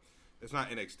 Like, it's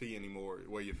not NXT anymore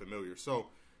where you're familiar. So,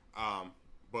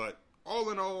 but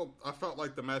all in all, I felt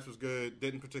like the match was good.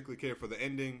 Didn't particularly care for the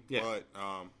ending. Yeah.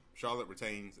 But Charlotte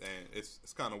retains, and it's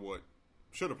kind of what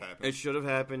should have happened. It should have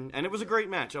happened, and it was a great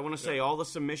match. I want to say all the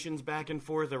submissions back and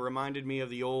forth. It reminded me of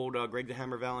the old Greg the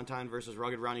Hammer Valentine versus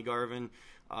Rugged Ronnie Garvin.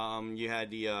 You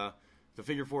had the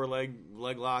figure four leg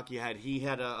lock. He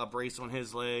had a brace on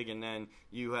his leg, and then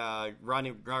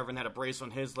Ronnie Garvin had a brace on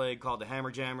his leg called the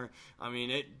Hammer Jammer. I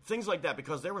mean, things like that,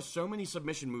 because there were so many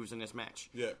submission moves in this match,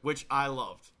 which I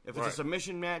loved. If it's a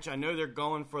submission match, I know they're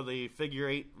going for the figure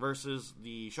eight versus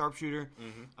the sharpshooter.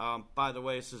 Mm-hmm. By the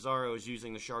way, Cesaro is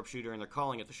using the sharpshooter, and they're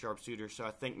calling it the sharpshooter. So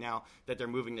I think now that they're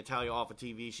moving Natalya off of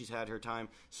TV, she's had her time.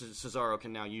 Cesaro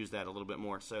can now use that a little bit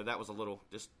more. So that was a little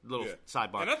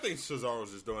sidebar. And I think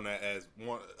Cesaro's just doing that as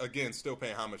one, again, still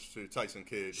paying homage to Tyson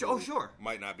Kidd. Sure.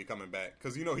 Might not be coming back.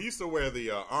 Because, he used to wear the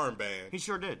armband. He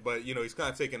sure did. But, he's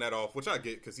kind of taking that off, which I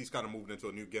get because he's kind of moved into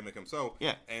a new gimmick himself.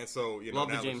 Yeah. And so,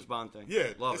 love the James Bond thing.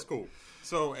 Yeah, it's cool.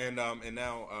 So, and now,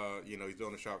 he's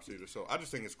doing the sharpshooter. So I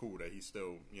just think it's cool that he's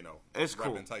still, it's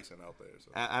cool. repping Tyson out there.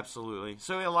 So. Absolutely.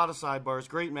 So, a lot of sidebars.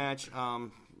 Great match.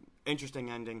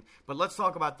 Interesting ending. But let's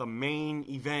talk about the main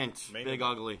event,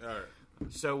 Ugly. All right.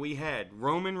 So we had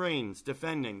Roman Reigns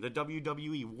defending the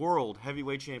WWE World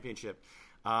Heavyweight Championship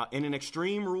in an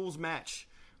Extreme Rules match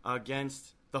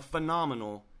against the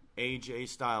phenomenal AJ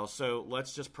Styles. So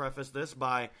let's just preface this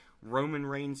by Roman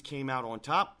Reigns came out on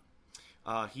top.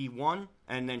 He won,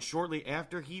 and then shortly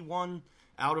after he won,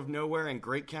 out of nowhere, and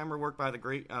great camera work by the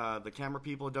camera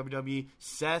people at WWE,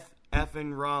 Seth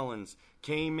effing Rollins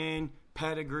came in,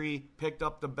 pedigree, picked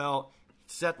up the belt.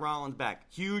 Seth Rollins back.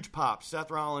 Huge pop.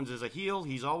 Seth Rollins is a heel.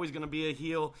 He's always going to be a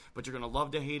heel, but you're going to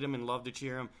love to hate him and love to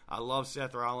cheer him. I love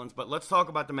Seth Rollins, but let's talk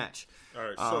about the match. All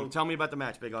right, so tell me about the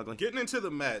match, Big Ugly. Getting into the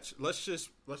match, let's just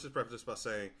preface this by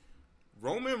saying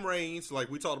Roman Reigns, like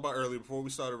we talked about earlier before we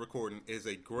started recording, is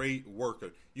a great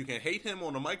worker. You can hate him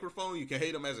on the microphone, you can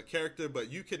hate him as a character, but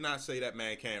you cannot say that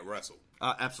man can't wrestle.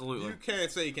 Absolutely. You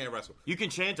can't say he can't wrestle. You can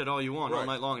chant it all you want all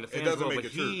night long, and the fans will, but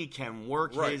he can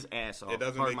work his ass off. It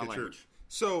doesn't make it true.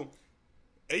 So,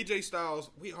 AJ Styles,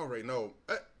 we already know.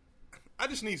 I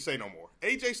just need to say no more.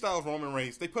 AJ Styles, Roman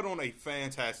Reigns, they put on a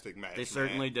fantastic match. They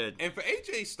certainly did. And for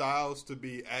AJ Styles to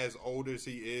be as old as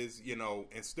he is,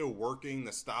 and still working,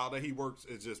 the style that he works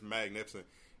is just magnificent.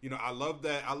 I love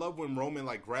that. I love when Roman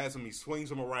grabs him, he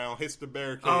swings him around, hits the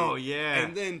barricade. Oh yeah,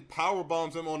 and then power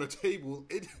bombs him on the table.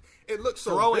 It looks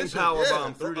so throwing vicious. power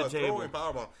bomb through the table. Throwing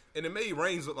power bomb. And it made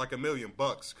Reigns look like $1 million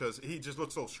because he just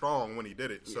looked so strong when he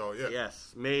did it. So yeah,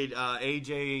 yes, made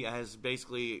AJ has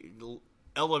basically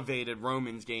elevated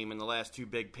Roman's game in the last two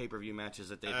big pay-per-view matches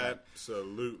that they've had.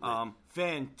 Absolutely.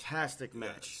 Fantastic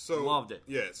match. Yeah. So loved it.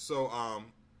 Yeah. So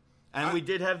and we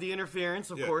did have the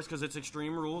interference, of course, because it's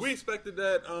Extreme Rules. We expected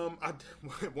that.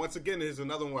 Once again, there's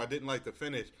another one I didn't like to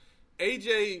finish.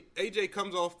 AJ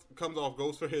comes off,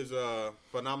 goes for his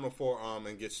phenomenal forearm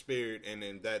and gets speared, and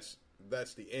then that's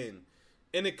the end.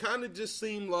 And it kind of just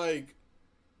seemed like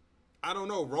I don't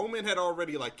know. Roman had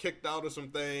already like kicked out of some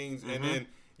things, and then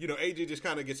AJ just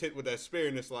kind of gets hit with that spear,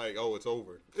 and it's like, oh, it's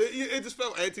over. It just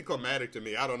felt anticlimactic to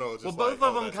me. I don't know. It's just both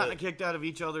of them kind of kicked out of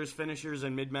each other's finishers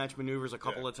and mid-match maneuvers a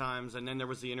couple of times, and then there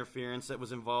was the interference that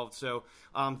was involved. So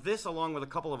this, along with a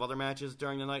couple of other matches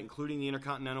during the night, including the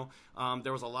Intercontinental,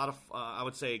 there was a lot of, I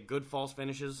would say, good false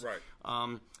finishes.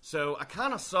 Right. So I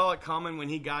kind of saw it coming when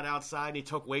he got outside. He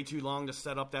took way too long to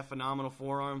set up that phenomenal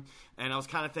forearm, and I was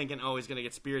kind of thinking, oh, he's going to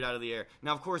get speared out of the air.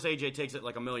 Now, of course, AJ takes it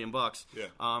like $1 million.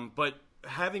 Yeah. But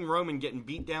having Roman getting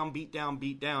beat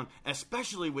down,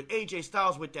 especially with AJ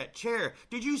Styles with that chair.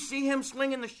 Did you see him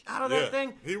slinging the out of that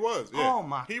thing? He was. Yeah. Oh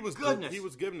my goodness! He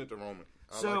was giving it to Roman.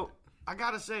 I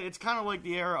gotta say, it's kind of like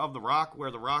the era of The Rock,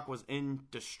 where The Rock was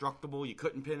indestructible. You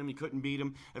couldn't pin him, you couldn't beat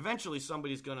him. Eventually,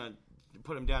 somebody's gonna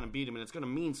put him down and beat him, and it's gonna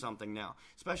mean something now,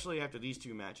 especially after these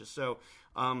two matches. So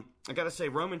I gotta say,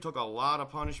 Roman took a lot of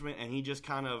punishment, and he just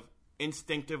kind of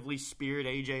instinctively speared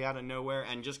AJ out of nowhere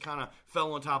and just kind of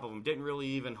fell on top of him. Didn't really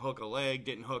even hook a leg,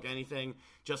 didn't hook anything,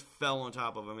 just fell on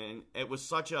top of him. And it was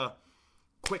such a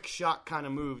quick shot kind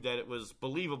of move that it was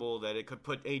believable that it could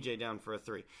put AJ down for a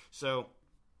 3. So,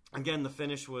 again, the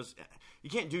finish was,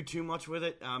 you can't do too much with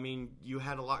it. I mean, you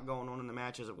had a lot going on in the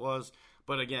match as it was.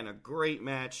 But again, a great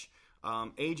match.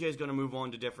 AJ is going to move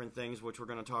on to different things, which we're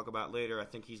going to talk about later. I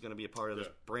think he's going to be a part of this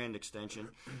brand extension.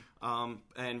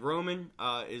 And Roman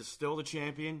is still the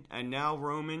champion. And now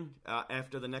Roman,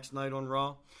 after the next night on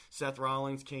Raw, Seth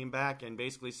Rollins came back and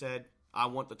basically said, I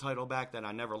want the title back that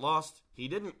I never lost. He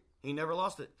didn't. He never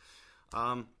lost it.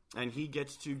 And he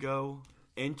gets to go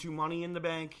into Money in the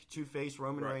Bank to face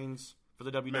Roman Reigns for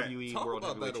the WWE World Heavyweight Championship.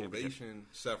 Talk about that ovation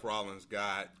Seth Rollins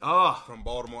got from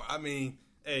Baltimore. I mean,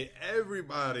 hey,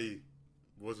 everybody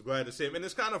was glad to see him. And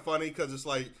it's kind of funny because it's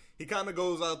like he kind of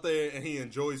goes out there and he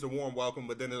enjoys the warm welcome,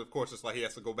 but then, of course, it's like he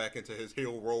has to go back into his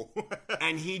heel role.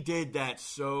 And he did that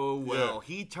so well.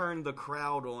 Yeah. He turned the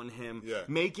crowd on him,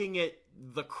 making it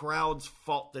the crowd's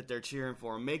fault that they're cheering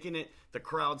for him, making it the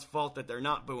crowd's fault that they're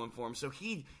not booing for him. So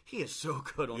he is so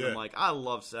good on the mic. I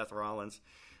love Seth Rollins.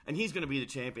 And he's going to be the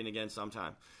champion again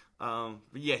sometime.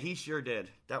 But yeah, he sure did.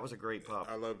 That was a great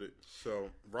pop. I loved it. So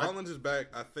Rollins is back.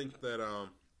 I think that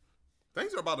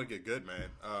things are about to get good, man.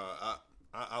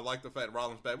 I like the fact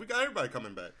Rollins back. We got everybody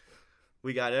coming back.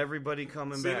 We got everybody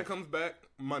coming back. Cena comes back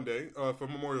Monday for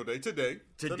Memorial Day. Today,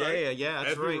 yeah,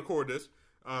 that's as we record this.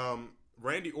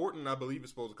 Randy Orton, I believe,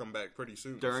 is supposed to come back pretty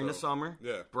soon. During the summer.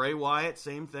 Yeah. Bray Wyatt,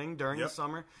 same thing, during the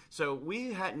summer. So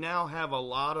we now have a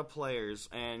lot of players,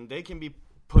 and they can be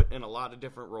put in a lot of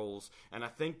different roles. And I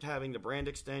think having the brand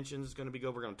extensions is going to be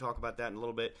good. We're going to talk about that in a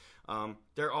little bit.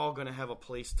 They're all going to have a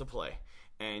place to play.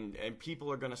 And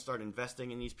people are going to start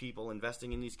investing in these people,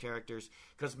 investing in these characters.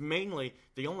 Because mainly,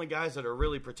 the only guys that are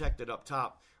really protected up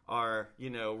top are,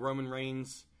 Roman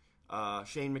Reigns,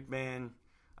 Shane McMahon,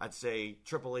 I'd say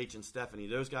Triple H and Stephanie.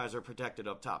 Those guys are protected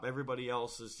up top. Everybody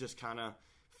else is just kind of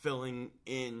filling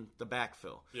in the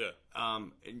backfill. Yeah.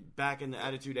 Back in the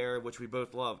Attitude Era, which we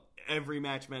both love, every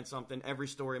match meant something. Every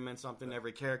story meant something.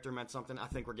 Every character meant something. I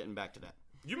think we're getting back to that.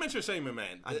 You mentioned Shane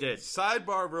McMahon. I did.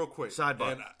 Sidebar real quick.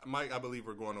 Sidebar. And Mike, I believe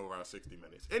we're going over our 60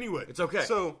 minutes. Anyway. It's okay.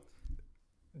 So,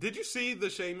 did you see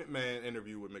the Shane McMahon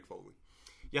interview with Mick Foley?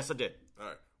 Yes, I did. All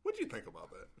right. What did you think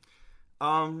about that?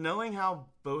 Knowing how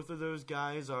both of those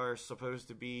guys are supposed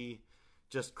to be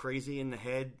just crazy in the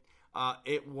head,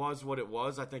 it was what it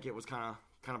was. I think it was kind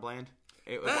of bland.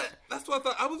 That's what I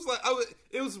thought. I was like,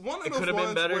 it was one of those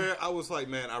ones where I was like,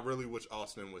 man, I really wish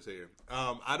Austin was here.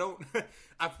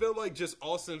 I feel like just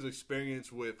Austin's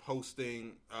experience with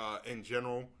hosting in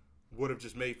general would have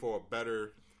just made for a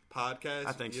better podcast.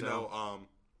 I think so.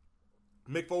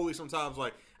 Mick Foley sometimes,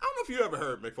 like, I don't know if you ever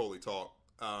heard Mick Foley talk,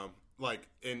 like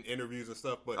in interviews and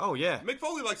stuff, but Mick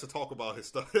Foley likes to talk about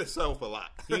himself a lot.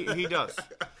 He does.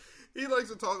 He likes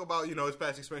to talk about, his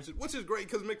past experiences, which is great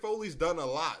because Mick Foley's done a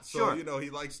lot. So, he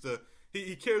likes to,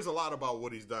 he cares a lot about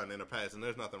what he's done in the past, and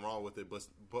there's nothing wrong with it.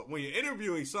 But when you're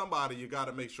interviewing somebody, you got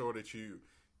to make sure that you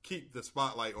keep the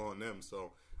spotlight on them.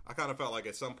 So I kind of felt like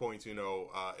at some points,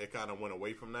 it kind of went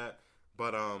away from that.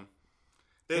 But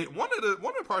one of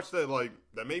the parts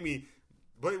that made me,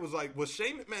 but it was like, was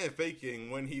Shane McMahon faking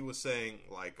when he was saying,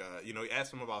 like, he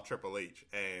asked him about Triple H,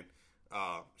 and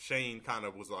Shane kind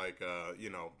of was like,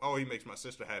 oh, he makes my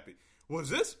sister happy. Was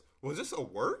this a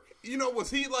work? Was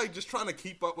he like just trying to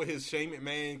keep up with his Shane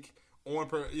McMahon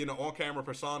on camera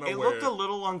persona? It looked a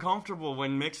little uncomfortable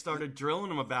when Mick started drilling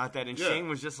him about that, and Shane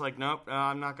was just like, nope,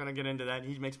 I'm not going to get into that.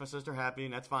 He makes my sister happy,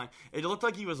 and that's fine. It looked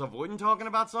like he was avoiding talking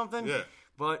about something. Yeah.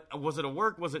 But was it a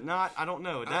work? Was it not? I don't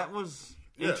know. That was...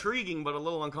 intriguing, but a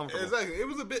little uncomfortable. Exactly. It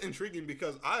was a bit intriguing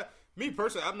because me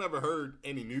personally, I've never heard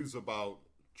any news about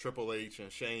Triple H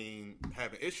and Shane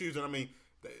having issues, and I mean,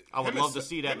 I would love to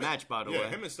see that match. By the way,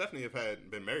 him and Stephanie have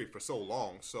been married for so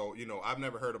long, so I've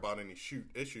never heard about any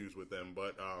issues with them,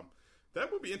 but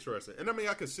that would be interesting. And I mean,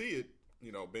 I could see it,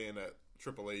 being that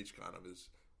Triple H kind of is.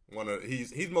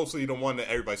 He's mostly the one that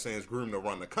everybody's saying is groomed to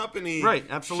run the company. Right,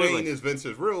 absolutely. Shane is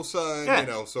Vince's real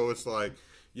son, so it's like,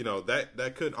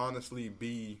 that could honestly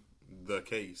be the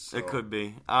case. So. It could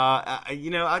be.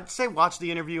 I'd say watch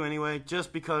the interview anyway,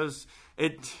 just because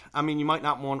you might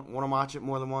not want to watch it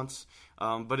more than once,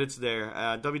 but it's there.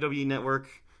 WWE Network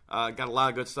got a lot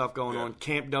of good stuff going on.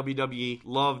 Camp WWE,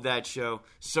 love that show.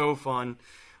 So fun.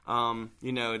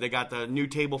 They got the new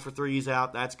Table for Threes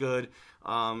out. That's good.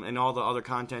 And all the other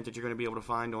content that you're going to be able to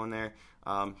find on there.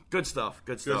 Good stuff.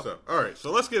 Good stuff. All right,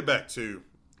 so let's get back to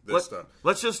this stuff.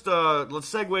 Let's just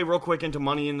let's segue real quick into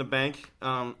Money in the Bank,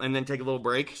 and then take a little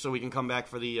break so we can come back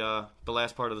for the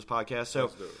last part of this podcast.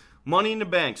 So, Money in the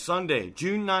Bank, Sunday,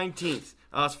 June 19th.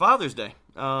 It's Father's Day,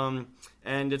 and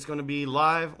it's going to be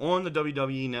live on the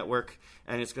WWE Network,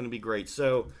 and it's going to be great.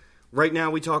 So, right now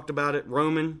we talked about it.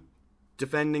 Roman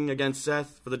defending against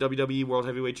Seth for the WWE World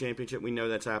Heavyweight Championship. We know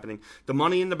that's happening. The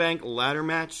Money in the Bank ladder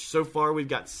match. So far, we've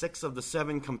got 6 of the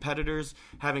 7 competitors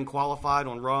having qualified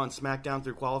on Raw and SmackDown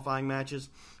through qualifying matches.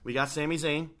 We got Sami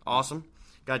Zayn. Awesome.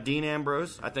 Got Dean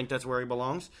Ambrose. I think that's where he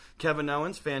belongs. Kevin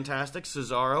Owens. Fantastic.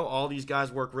 Cesaro. All these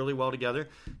guys work really well together.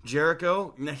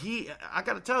 Jericho. Now I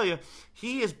got to tell you,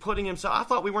 he is putting himself... I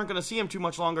thought we weren't going to see him too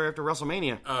much longer after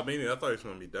WrestleMania. I thought he was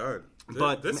going to be done.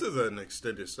 But this is an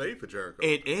extended stay for Jericho.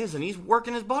 It is, and he's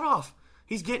working his butt off.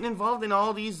 He's getting involved in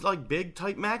all these big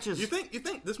type matches. You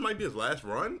think this might be his last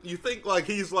run? You think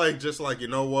he's just you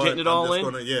know what? Getting it all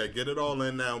in? Get it all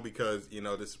in now because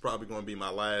this is probably going to be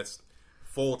my last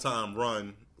full-time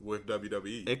run with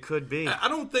WWE. It could be. I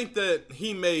don't think that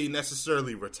he may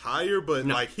necessarily retire, but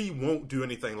he won't do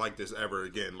anything like this ever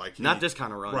again. Not this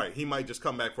kind of run. Right. He might just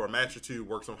come back for a match or two,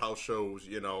 work some house shows,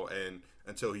 and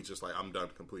until he's just I'm done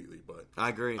completely. But I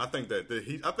agree. I think that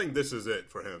I think this is it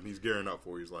for him. He's gearing up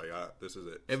for it. He's this is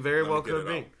it. It very well could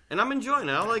be. And I'm enjoying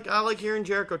it. I like hearing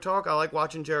Jericho talk. I like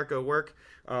watching Jericho work.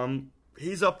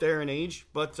 He's up there in age,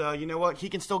 but you know what? He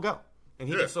can still go. And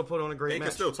he can still put on a great match. He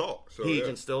can still talk. So, he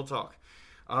can still talk.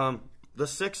 The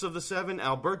 6 of the 7,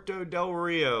 Alberto Del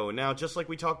Rio. Now, just like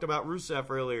we talked about Rusev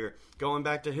earlier, going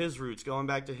back to his roots, going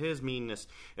back to his meanness.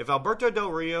 If Alberto Del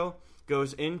Rio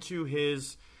goes into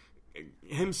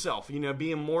himself,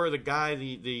 being more of the guy,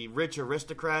 the rich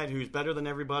aristocrat who's better than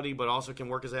everybody, but also can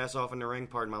work his ass off in the ring,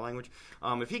 pardon my language.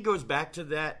 If he goes back to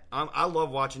that, I love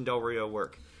watching Del Rio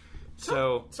work.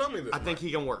 So tell me this, I think he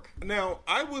can work. Now,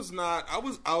 I was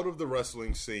out of the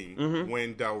wrestling scene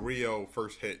when Del Rio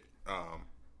first hit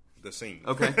the scene.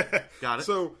 Okay, got it.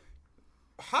 So,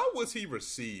 how was he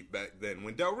received back then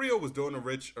when Del Rio was doing a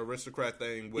rich aristocrat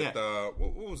thing with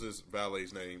what was his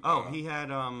valet's name? Oh, he had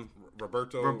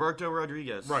Roberto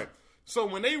Rodriguez. Right. So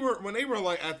when they were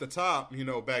at the top,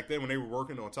 back then when they were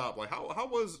working on top, how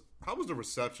was the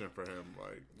reception for him?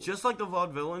 Just like the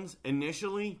Vaudevillains,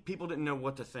 initially people didn't know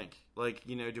what to think.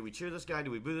 Do we cheer this guy? Do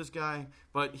we boo this guy?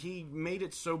 But he made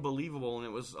it so believable, and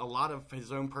it was a lot of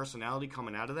his own personality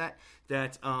coming out of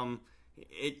that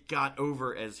it got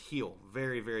over as heel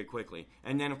very, very quickly.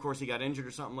 And then, of course, he got injured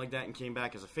or something like that and came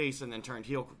back as a face and then turned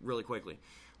heel really quickly.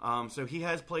 So he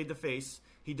has played the face.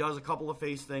 He does a couple of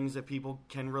face things that people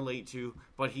can relate to,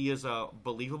 but he is a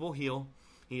believable heel.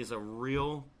 He is a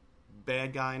real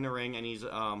bad guy in the ring, and he's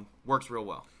works real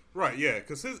well. Right, yeah,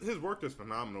 because his work is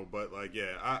phenomenal, but,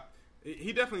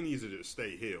 he definitely needs to just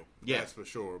stay heel. Yeah. That's for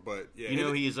sure. But yeah,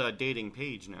 he's dating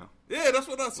Paige now. Yeah, that's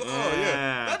what I saw. Yeah. Oh,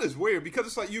 yeah. That is weird because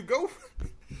it's you go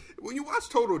when you watch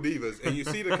Total Divas and you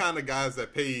see the kind of guys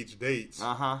that Paige dates.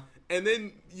 And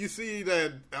then you see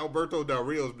that Alberto Del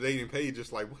Rio's dating Paige.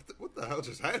 It's what the hell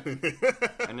just happened?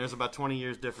 And there's about 20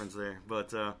 years difference there.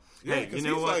 But hey, you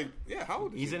know what? How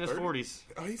old is he? He's in his 40s.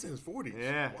 Oh, he's in his 40s.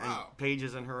 Yeah. Wow. And Paige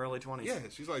is in her early 20s. Yeah,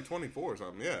 she's 24 or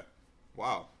something. Yeah.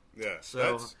 Wow. Yeah.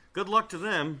 So good luck to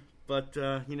them. But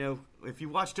if you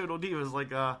watch Total Divas, like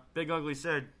Big Ugly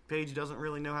said, Paige doesn't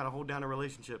really know how to hold down a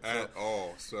relationship at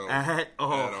all. So at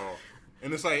all.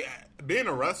 And it's being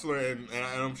a wrestler, and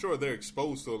I'm sure they're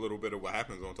exposed to a little bit of what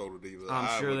happens on Total Divas.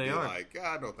 I'm sure they are.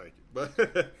 No, thank you.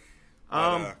 But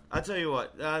I tell you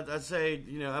what, I'd say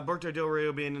Alberto Del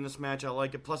Rio being in this match, I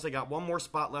like it. Plus, they got one more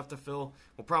spot left to fill.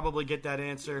 We'll probably get that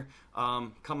answer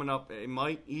coming up. It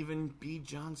might even be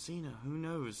John Cena. Who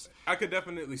knows? I could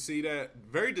definitely see that.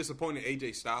 Very disappointed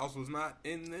AJ Styles was not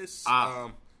in this.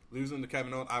 losing to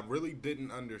Kevin Owens. I really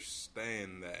didn't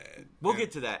understand that. We'll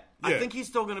get to that. Yeah. I think he's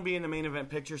still going to be in the main event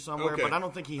picture somewhere, Okay. but I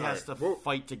don't think he has to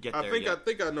fight to get there. I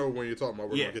think I know when you're talking about.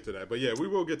 We're gonna get to that, but yeah, we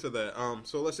will get to that.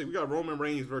 So let's see. We got Roman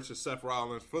Reigns versus Seth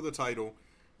Rollins for the title.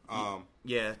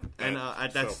 Yeah, and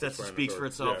that speaks for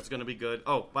itself. Yeah. It's going to be good.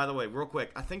 Oh, by the way, real quick,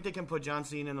 I think they can put John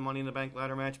Cena in the Money in the Bank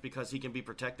ladder match because he can be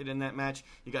protected in that match.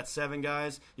 You got 7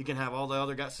 guys. You can have all the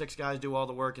other 6 guys do all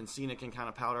the work, and Cena can kind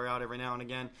of powder out every now and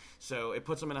again. So it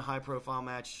puts him in a high-profile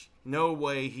match. No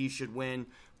way he should win,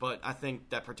 but I think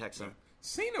that protects him.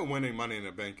 Cena winning Money in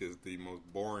the Bank is the most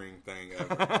boring thing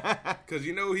ever. Because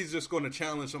he's just going to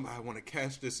challenge somebody. I want to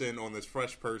cash this in on this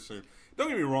fresh person. Don't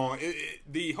get me wrong.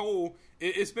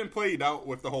 It's been played out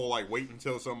with the whole wait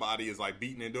until somebody is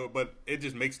beaten into it, but it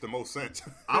just makes the most sense.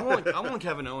 I want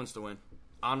Kevin Owens to win.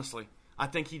 Honestly, I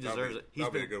think he deserves it.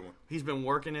 That'll be a good one. He's been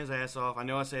working his ass off. I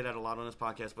know I say that a lot on this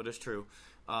podcast, but it's true.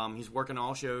 He's working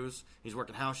all shows. He's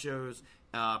working house shows,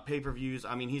 pay-per-views.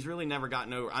 I mean, he's really never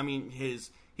gotten over. I mean,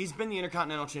 he's been the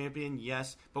Intercontinental Champion,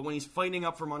 yes, but when he's fighting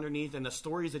up from underneath and the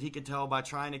stories that he could tell by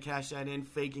trying to cash that in,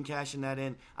 faking cashing that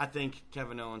in, I think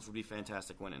Kevin Owens would be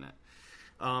fantastic winning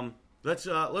that. Let's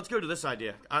go to this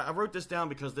idea. I wrote this down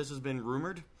because this has been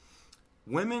rumored.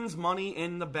 Women's Money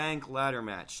in the Bank ladder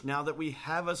match. Now that we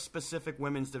have a specific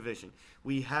women's division,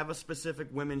 we have a specific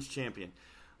women's champion.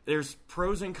 There's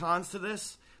pros and cons to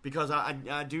this because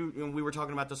I do. We were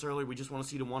talking about this earlier. We just want to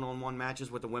see the one-on-one matches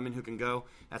with the women who can go.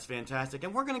 That's fantastic,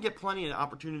 and we're going to get plenty of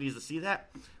opportunities to see that.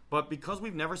 But because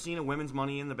we've never seen a Women's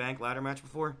Money in the Bank ladder match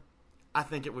before, I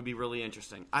think it would be really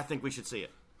interesting. I think we should see it.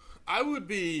 I would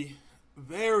be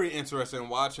very interested in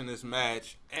watching this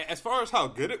match. As far as how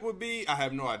good it would be, I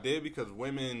have no idea because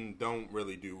women don't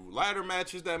really do ladder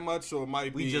matches that much, so it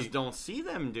might be... We just don't see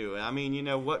them do it. I mean,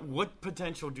 what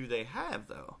potential do they have,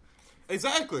 though?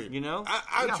 Exactly.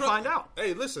 I gotta find out.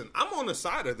 Hey, listen, I'm on the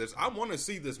side of this. I want to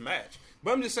see this match.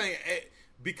 But I'm just saying,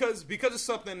 because it's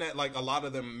something that, a lot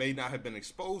of them may not have been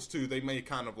exposed to, they may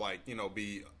kind of,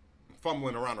 be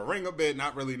fumbling around the ring a bit,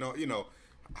 not really know,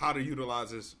 how to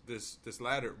utilize this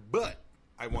ladder, but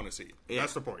I want to see it. Yeah.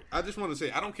 That's the point. I just want to see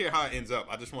it. I don't care how it ends up.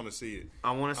 I just want to see it.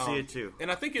 I want to see it too. And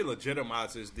I think it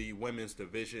legitimizes the women's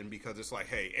division because it's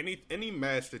hey, any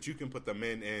match that you can put the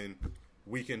men in,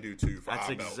 we can do too for That's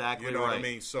our belt. exactly You know right. what I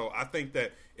mean? So I think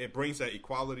that it brings that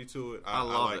equality to it. I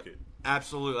love like it.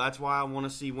 Absolutely. That's why I want to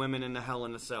see women in the Hell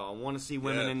in a Cell. I want to see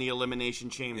women in the Elimination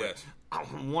Chamber. Yes. I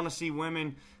want to see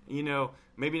women,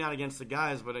 maybe not against the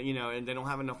guys, but, and they don't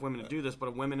have enough women to do this,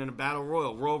 but women in a Battle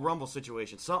Royal Rumble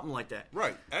situation, something like that.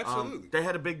 Right. Absolutely. They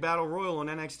had a big Battle Royal on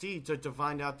NXT to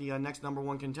find out the next number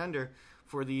 1 contender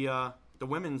for the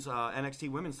women's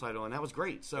NXT women's title, and that was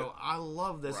great. So I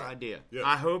love this idea. Yeah.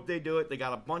 I hope they do it. They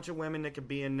got a bunch of women that could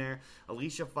be in there.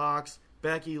 Alicia Fox,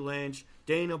 Becky Lynch,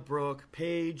 Dana Brooke,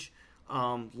 Paige,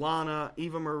 Lana,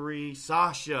 Eva Marie,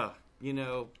 Sasha.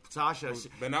 Sasha.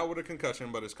 Been out with a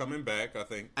concussion, but it's coming back, I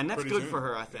think. And that's pretty good soon. for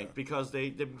her, I think, because they're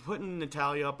putting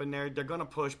Natalya up in there. They're going to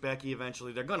push Becky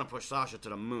eventually. They're going to push Sasha to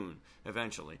the moon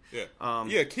eventually.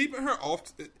 Yeah. Keeping her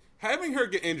off... Having her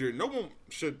get injured, no one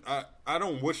should... I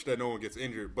don't wish that no one gets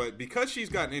injured, but because she's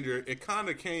gotten injured, it kind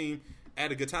of came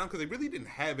at a good time because they really didn't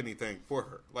have anything for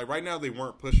her. Right now, they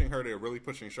weren't pushing her. They were really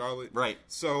pushing Charlotte. Right.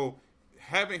 So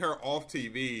having her off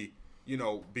TV...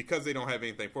 because they don't have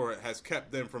anything for it, has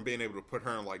kept them from being able to put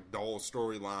her in dull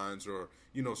storylines or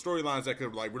storylines that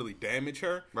could really damage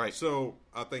her. Right. So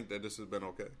I think that this has been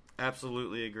okay.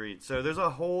 Absolutely agreed. So there's a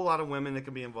whole lot of women that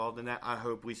can be involved in that. I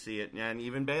hope we see it. And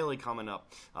even Bayley coming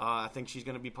up. I think she's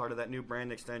going to be part of that new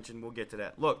brand extension. We'll get to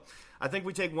that. Look, I think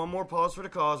we take one more pause for the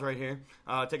cause right here.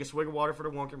 Take a swig of water for the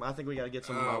Wonker. I think we got to get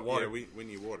some water. Yeah, we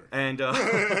need water. And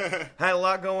had a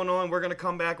lot going on. We're going to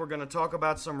come back. We're going to talk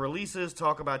about some releases,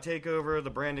 talk about TakeOver, the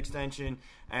brand extension,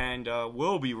 and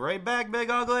we'll be right back,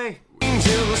 Big Ugly.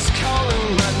 Angels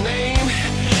calling my name.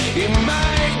 It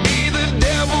might be the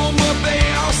devil, but they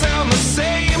all sound the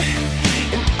same.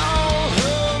 And all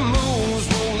her moves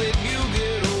won't let you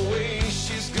get away.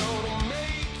 She's gonna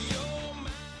make your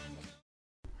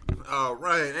mind. All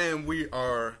right, and we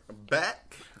are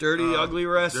back. Dirty Ugly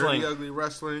Wrestling. Dirty Ugly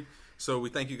Wrestling. So we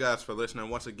thank you guys for listening.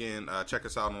 Once again, check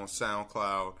us out on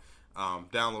SoundCloud.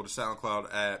 Download the SoundCloud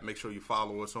app. Make sure you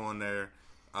follow us on there.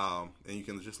 And you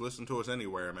can just listen to us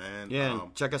anywhere, man. Yeah,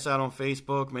 and check us out on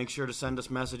Facebook. Make sure to send us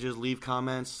messages, leave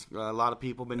comments. A lot of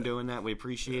people have been doing that. We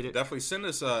appreciate it. Definitely send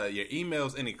us your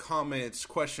emails, any comments,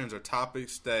 questions, or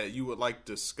topics that you would like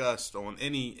discussed on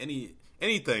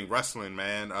anything wrestling,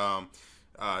 man.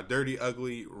 Dirty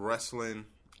Ugly Wrestling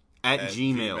at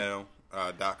Gmail.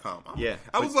 DirtyUglyWrestling.com. Yeah.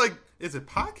 I was like, is it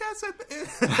podcast at the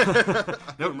end?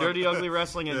 Nope,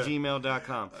 DirtyUglyWrestling at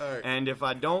gmail.com. All right. And if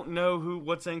I don't know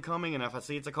what's incoming, and if I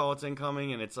see it's a call, it's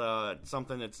incoming, and it's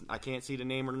something that's I can't see the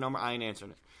name or the number, I ain't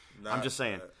answering it. I'm just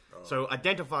saying. So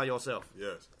identify yourself.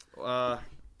 Yes.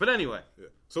 But anyway. Yeah.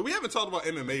 So we haven't talked about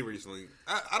MMA recently.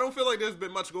 I don't feel like there's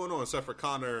been much going on except for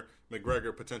Conor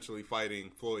McGregor potentially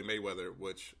fighting Floyd Mayweather,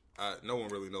 which no one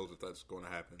really knows if that's going to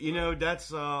happen. You know,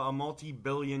 that's a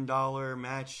multi-billion-dollar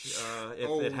match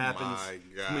if it happens. My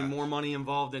God. I mean, more money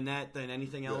involved in that than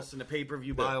anything else, and the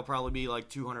pay-per-view buy will probably be like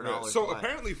 $200. Yeah. So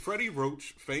apparently Freddie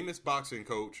Roach, famous boxing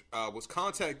coach, was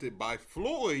contacted by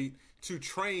Floyd to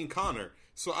train Conor.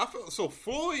 So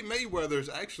Floyd Mayweather is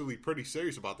actually pretty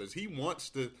serious about this. He wants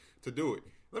to do it.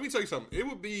 Let me tell you something. It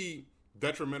would be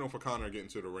detrimental for Conor getting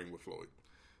to the ring with Floyd.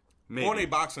 Maybe. On a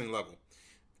boxing level.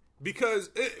 Because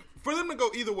for them to go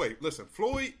either way, listen,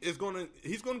 Floyd he's gonna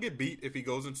get beat if he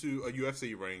goes into a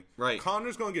UFC ring. Right.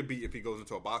 Conor's gonna get beat if he goes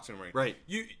into a boxing ring. Right.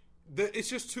 It's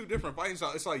just two different fighting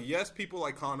styles. It's like, yes, people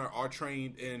like Conor are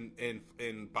trained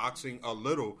in boxing a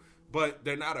little, but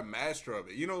they're not a master of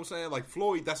it. You know what I'm saying? Like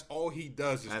Floyd, that's all he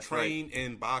does is train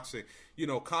in boxing. You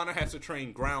know, Conor has to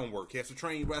train groundwork. He has to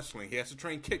train wrestling. He has to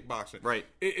train kickboxing. Right.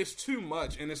 It's too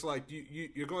much, and it's like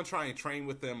you're going to try and train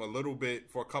with them a little bit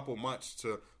for a couple months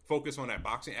to focus on that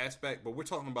boxing aspect. But we're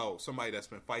talking about somebody that's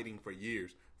been fighting for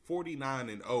years,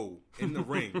 49-0 in the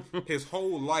ring. His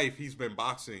whole life he's been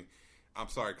boxing. I'm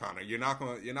sorry, Conor. You're not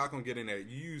gonna get in there.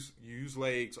 You use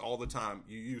legs all the time.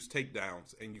 You use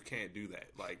takedowns, and you can't do that.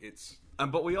 Like it's.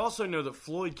 But we also know that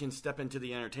Floyd can step into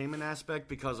the entertainment aspect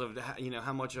because of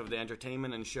how much of the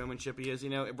entertainment and showmanship he is. You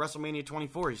know, at WrestleMania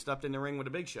 24, he stepped in the ring with a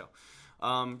Big Show.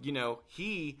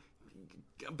 He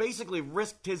basically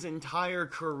risked his entire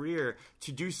career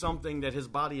to do something that his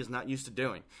body is not used to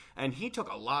doing. And he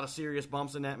took a lot of serious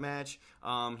bumps in that match.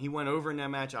 He went over in that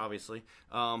match, obviously.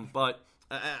 But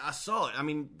I saw it. I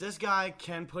mean, this guy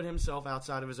can put himself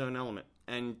outside of his own element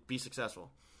and be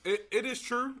successful. It is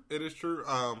true. It is true.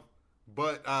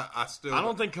 But I still. I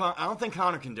don't think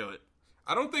Conor can do it.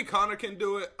 I don't think Conor can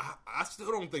do it. I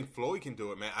still don't think Floyd can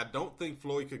do it, man. I don't think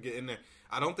Floyd could get in there.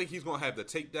 I don't think he's gonna have the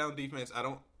takedown defense. I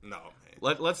don't. No,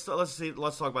 man. Let's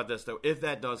talk about this though. If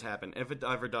that does happen, if it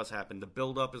ever does happen, the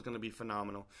build up is going to be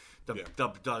phenomenal.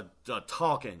 The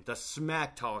talking, the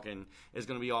smack talking is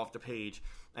going to be off the page,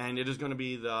 and it is going to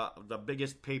be the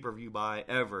biggest pay per view buy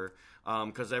ever.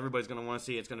 Because everybody's going to want to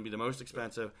see it. It's going to be the most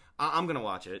expensive. I'm going to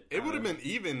watch it. It would have been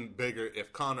even bigger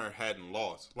if Conor hadn't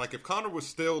lost. Like if Conor was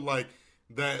still like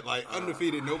that, like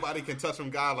undefeated, nobody can touch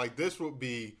him guy. Like this would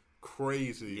be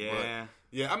crazy. Yeah. But,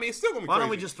 yeah, I mean, it's still going to be Why crazy. don't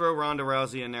we just throw Ronda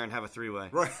Rousey in there and have a three-way?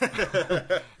 Right.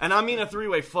 And I mean a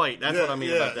three-way fight. That's what I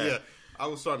mean about that. Yeah. I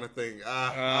was starting to think,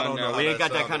 I don't know. We ain't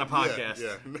got that kind of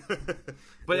podcast.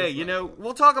 But hey,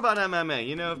 we'll talk about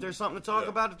MMA. If there's something to talk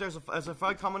about, if there's a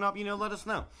fight coming up, let us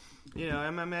know.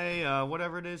 MMA,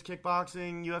 whatever it is,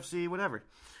 kickboxing, UFC, whatever.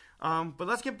 But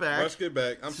let's get back.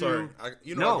 I'm sorry. I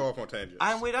go off on tangents.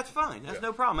 That's fine. That's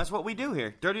no problem. That's what we do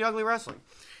here. Dirty Ugly Wrestling.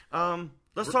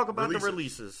 Let's talk about the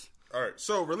releases. All right,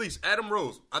 so release Adam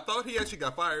Rose. I thought he actually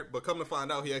got fired, but come to find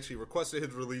out, he actually requested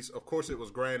his release. Of course, it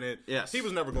was granted. Yes. He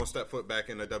was never going to step foot back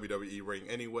in the WWE ring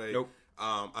anyway. Nope.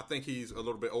 I think he's a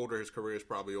little bit older. His career is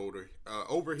probably older.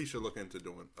 He should look into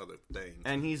doing other things.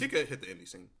 And he could hit the indie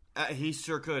scene. He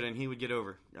sure could, and he would get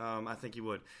over. I think he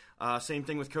would. Same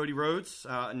thing with Cody Rhodes.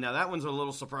 Now, that one's a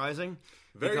little surprising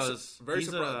because very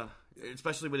surprising.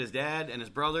 Especially with his dad and his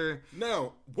brother.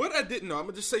 Now, what I didn't know, I'm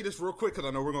going to just say this real quick because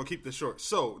I know we're going to keep this short.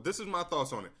 So, this is my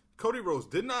thoughts on it. Cody Rhodes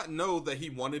did not know that he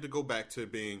wanted to go back to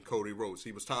being Cody Rhodes.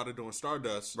 He was tired of doing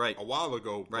Stardust a while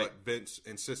ago, but Vince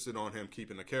insisted on him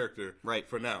keeping the character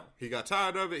for now. He got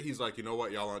tired of it. He's like, you know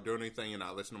what? Y'all aren't doing anything. You're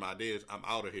not listening to my ideas. I'm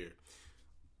out of here.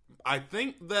 I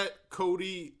think that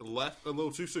Cody left a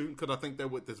little too soon because I think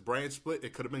that with this brand split,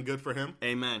 it could have been good for him.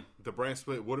 Amen. The brand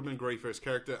split would have been great for his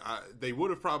character. They would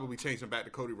have probably changed him back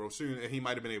to Cody Rhodes soon, and he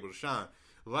might have been able to shine.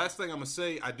 Last thing I'm going to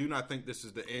say, I do not think this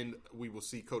is the end we will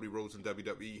see Cody Rhodes in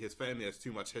WWE. His family has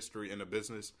too much history in the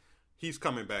business. He's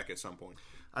coming back at some point.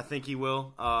 I think he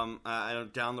will.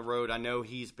 Down the road, I know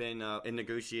he's been in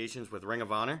negotiations with Ring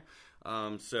of Honor.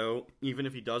 So even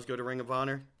if he does go to Ring of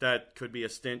Honor, that could be a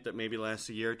stint that maybe lasts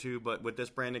a year or two. But with this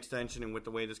brand extension and with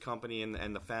the way this company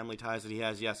and the family ties that he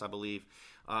has, yes, I believe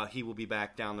he will be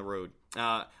back down the road.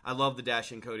 I love the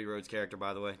dashing Cody Rhodes character,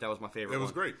 by the way. That was my favorite one. It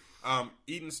was great.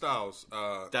 Eden Styles.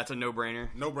 That's a no-brainer.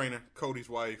 No-brainer. Cody's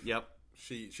wife. Yep.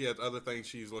 she has other things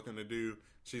she's looking to do.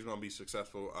 She's going to be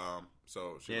successful.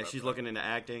 So she's looking into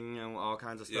acting and all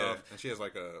kinds of stuff. Yeah, and she has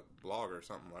like a blog or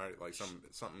something, right? Like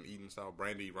something eating style.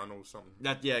 Brandy Reynolds, something.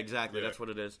 Exactly. Yeah. That's what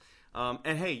it is.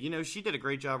 And hey, she did a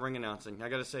great job ring announcing. I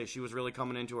got to say, she was really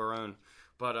coming into her own.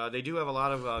 But they do have a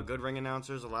lot of good ring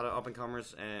announcers, a lot of up and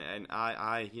comers, and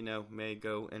I may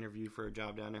go interview for a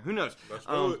job down there. Who knows? Let's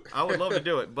do it. I would love to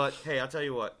do it, but hey, I'll tell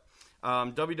you what.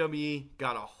 WWE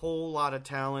got a whole lot of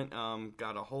talent,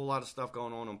 got a whole lot of stuff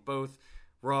going on both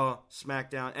Raw,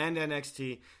 SmackDown, and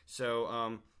NXT.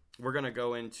 So we're gonna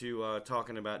go into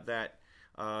talking about that.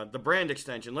 The brand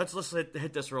extension. Let's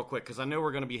hit this real quick because I know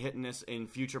we're gonna be hitting this in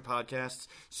future podcasts.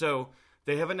 So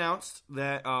they have announced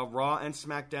that Raw and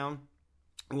SmackDown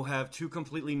will have 2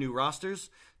 completely new rosters,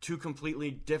 2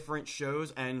 completely different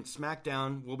shows, and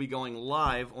SmackDown will be going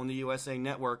live on the USA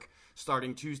Network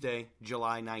starting Tuesday,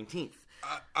 July 19th.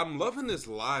 I'm loving this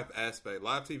live aspect.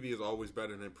 Live TV is always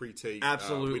better than pre-tape.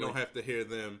 Absolutely. We don't have to hear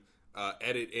them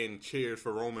edit in cheers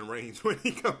for Roman Reigns when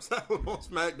he comes out on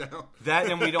SmackDown. That,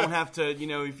 and we don't have to,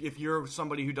 if you're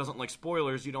somebody who doesn't like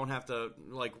spoilers, you don't have to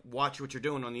watch what you're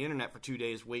doing on the internet for 2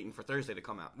 days waiting for Thursday to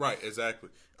come out. Right, exactly.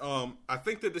 I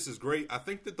think that this is great. I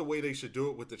think that the way they should do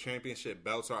it with the championship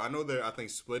belts I know they're,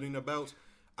 splitting the belts.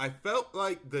 I felt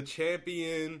like the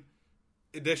champion,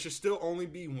 there should still only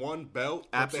be one belt,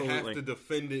 but Absolutely. they have to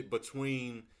defend it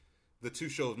between the 2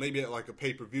 shows, maybe at like a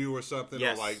pay-per-view or something,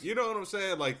 Yes. or you know what I'm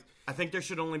saying? I think there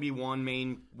should only be one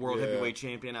main world heavyweight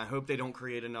champion. I hope they don't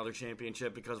create another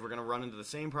championship because we're going to run into the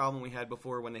same problem we had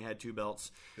before when they had 2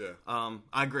 belts. Yeah.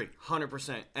 I agree,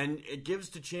 100%. And it gives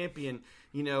the champion,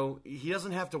 he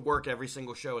doesn't have to work every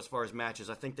single show as far as matches.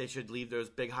 I think they should leave those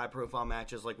big high-profile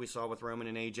matches like we saw with Roman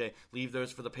and AJ, leave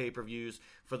those for the pay-per-views,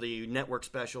 for the network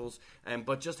specials,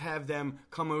 but just have them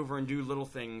come over and do little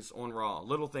things on Raw,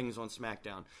 little things on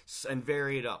SmackDown, and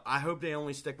vary it up. I hope they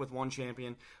only stick with one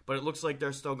champion, but it looks like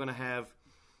they're still going to have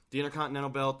the Intercontinental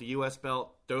belt, the U.S.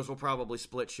 belt. Those will probably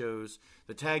split shows.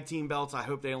 The tag team belts, I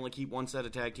hope they only keep one set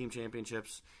of tag team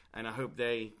championships, and I hope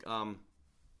they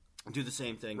do the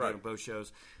same thing, go to both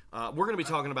shows. We're going to be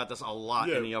talking about this a lot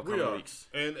in the upcoming weeks.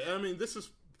 And, this is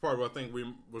part of what I think we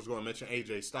was going to mention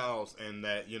AJ Styles, and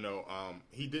that,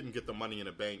 he didn't get the Money in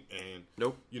the Bank. And,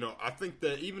 Nope. I think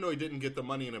that even though he didn't get the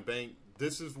Money in the Bank,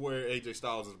 this is where AJ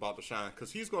Styles is about to shine,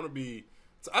 because he's going to be...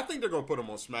 I think they're going to put him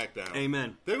on SmackDown.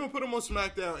 Amen. They're going to put him on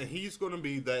SmackDown, and he's going to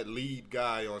be that lead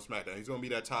guy on SmackDown. He's going to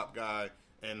be that top guy,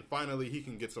 and finally he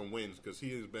can get some wins, because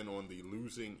he has been on the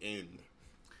losing end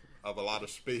of a lot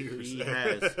of spears. He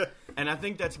has. And I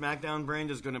think that SmackDown brand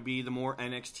is going to be the more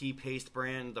NXT-paced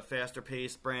brand, the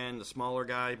faster-paced brand, the smaller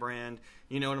guy brand.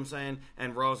 You know what I'm saying?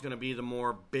 And Raw is going to be the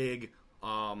more big...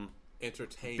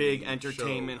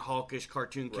 entertainment, hawkish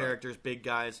cartoon characters, big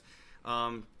guys.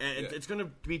 It's going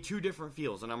to be 2 different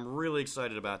feels, and I'm really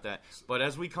excited about that. But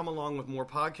as we come along with more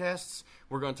podcasts,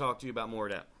 we're going to talk to you about more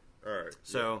of that. All right.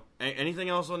 So, anything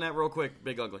else on that real quick,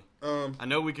 Big Ugly? I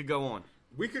know we could go on.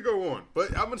 We could go on,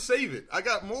 but I'm going to save it. I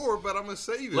got more, but I'm going to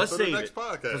save it for the next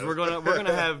podcast. Because we're going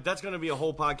to have, that's going to be a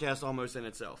whole podcast almost in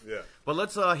itself. Yeah. But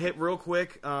let's hit real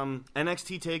quick.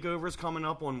 NXT TakeOver is coming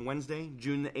up on Wednesday,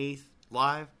 June the 8th,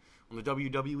 live on the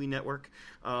WWE Network.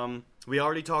 We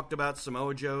already talked about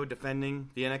Samoa Joe defending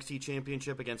the NXT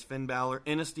Championship against Finn Balor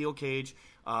in a steel cage.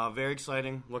 Very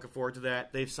exciting. Looking forward to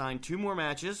that. They've signed 2 more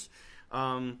matches.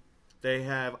 They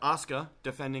have Asuka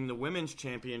defending the Women's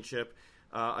Championship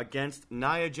against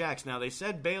Nia Jax. Now, they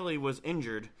said Bayley was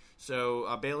injured,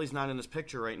 so Bayley's not in this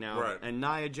picture right now. Right. And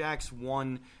Nia Jax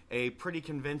won a pretty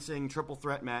convincing triple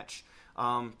threat match.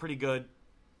 Pretty good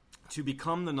to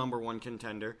become the number 1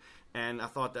 contender. And I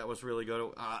thought that was really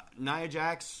good. Nia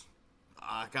Jax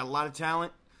got a lot of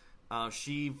talent.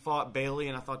 She fought Bayley,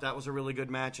 and I thought that was a really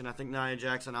good match. And I think Nia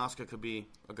Jax and Asuka could be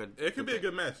a good. It could be a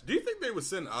good match. Do you think they would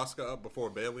send Asuka up before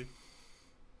Bayley?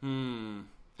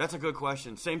 That's a good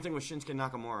question. Same thing with Shinsuke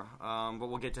Nakamura, but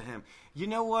we'll get to him. You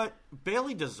know what?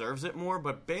 Bayley deserves it more,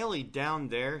 but Bayley down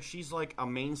there, she's like a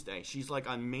mainstay. She's like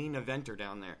a main eventer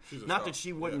down there. Not that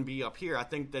she wouldn't be up here. I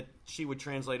think that she would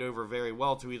translate over very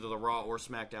well to either the Raw or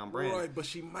SmackDown brand. Right, but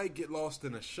she might get lost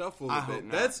in a shuffle a I bit. hope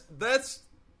not. That's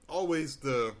always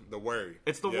the worry.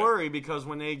 It's the worry because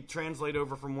when they translate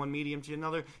over from one medium to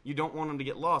another, you don't want them to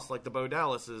get lost, like the Bo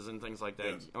Dallases and things like that,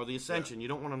 Yes. or the Ascension. You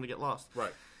don't want them to get lost.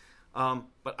 Right.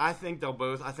 But I think they'll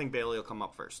both. I think Bayley will come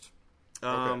up first.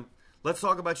 Okay. Let's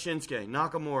talk about Shinsuke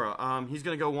Nakamura. He's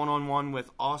going to go one-on-one with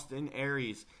Austin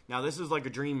Aries. Now, this is like a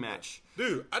dream match.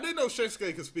 Dude, I didn't know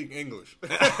Shinsuke could speak English.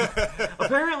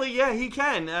 Apparently, yeah, he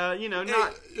can.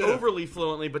 Not overly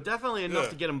fluently, but definitely enough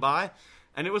to get him by.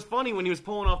 And it was funny when he was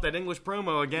pulling off that English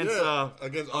promo against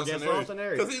Austin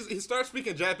Aries. Because he starts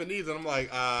speaking Japanese, and I'm like,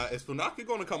 is Funaki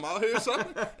going to come out here or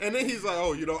something? And then he's like,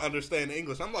 oh, you don't understand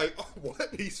English. I'm like, oh,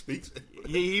 what? He speaks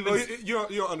English. You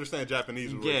don't understand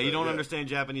Japanese. Yeah, you don't understand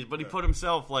Japanese, but he put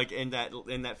himself like in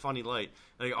that funny light.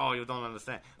 Like, oh, you don't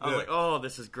understand. I was like, oh,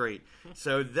 this is great.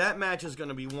 So that match is going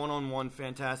to be one-on-one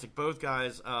fantastic. Both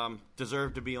guys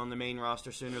deserve to be on the main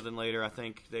roster sooner than later. I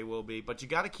think they will be. But you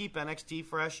got to keep NXT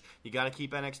fresh. You got to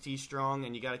keep NXT strong,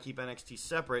 and you got to keep NXT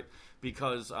separate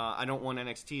because I don't want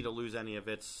NXT to lose any of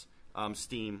its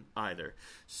steam either.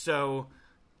 So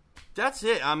that's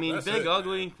it. I mean, Big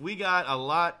Ugly, we got a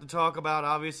lot to talk about,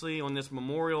 obviously, on this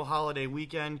Memorial Holiday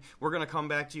weekend. We're going to come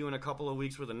back to you in a couple of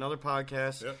weeks with another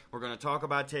podcast. Yep. We're going to talk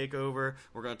about TakeOver.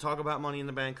 We're going to talk about Money in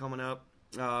the Bank coming up.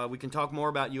 We can talk more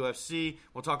about UFC.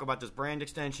 We'll talk about this brand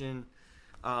extension.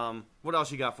 What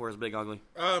else you got for us, Big Ugly?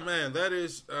 Man, that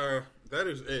is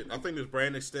it. I think this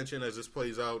brand extension, as this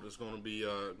plays out, is going to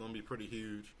be pretty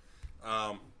huge.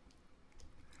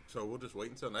 So we'll just wait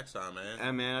until next time, man.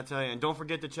 And man, I tell you, and don't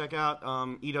forget to check out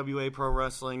EWA Pro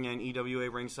Wrestling and EWA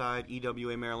Ringside,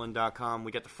 EWAMaryland.com.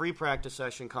 We got the free practice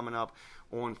session coming up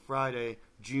on Friday,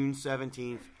 June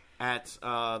 17th at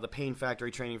the Pain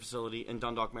Factory Training Facility in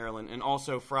Dundalk, Maryland. And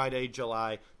also Friday,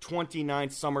 July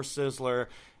 29th, Summer Sizzler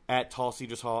at Tall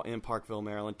Cedars Hall in Parkville,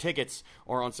 Maryland. Tickets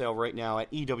are on sale right now at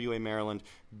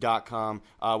EWAMaryland.com.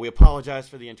 We apologize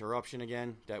for the interruption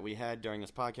again that we had during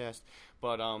this podcast.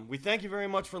 But we thank you very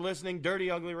much for listening. Dirty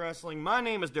Ugly Wrestling. My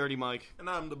name is Dirty Mike. And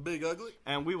I'm the Big Ugly.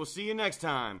 And we will see you next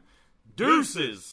time. Deuces!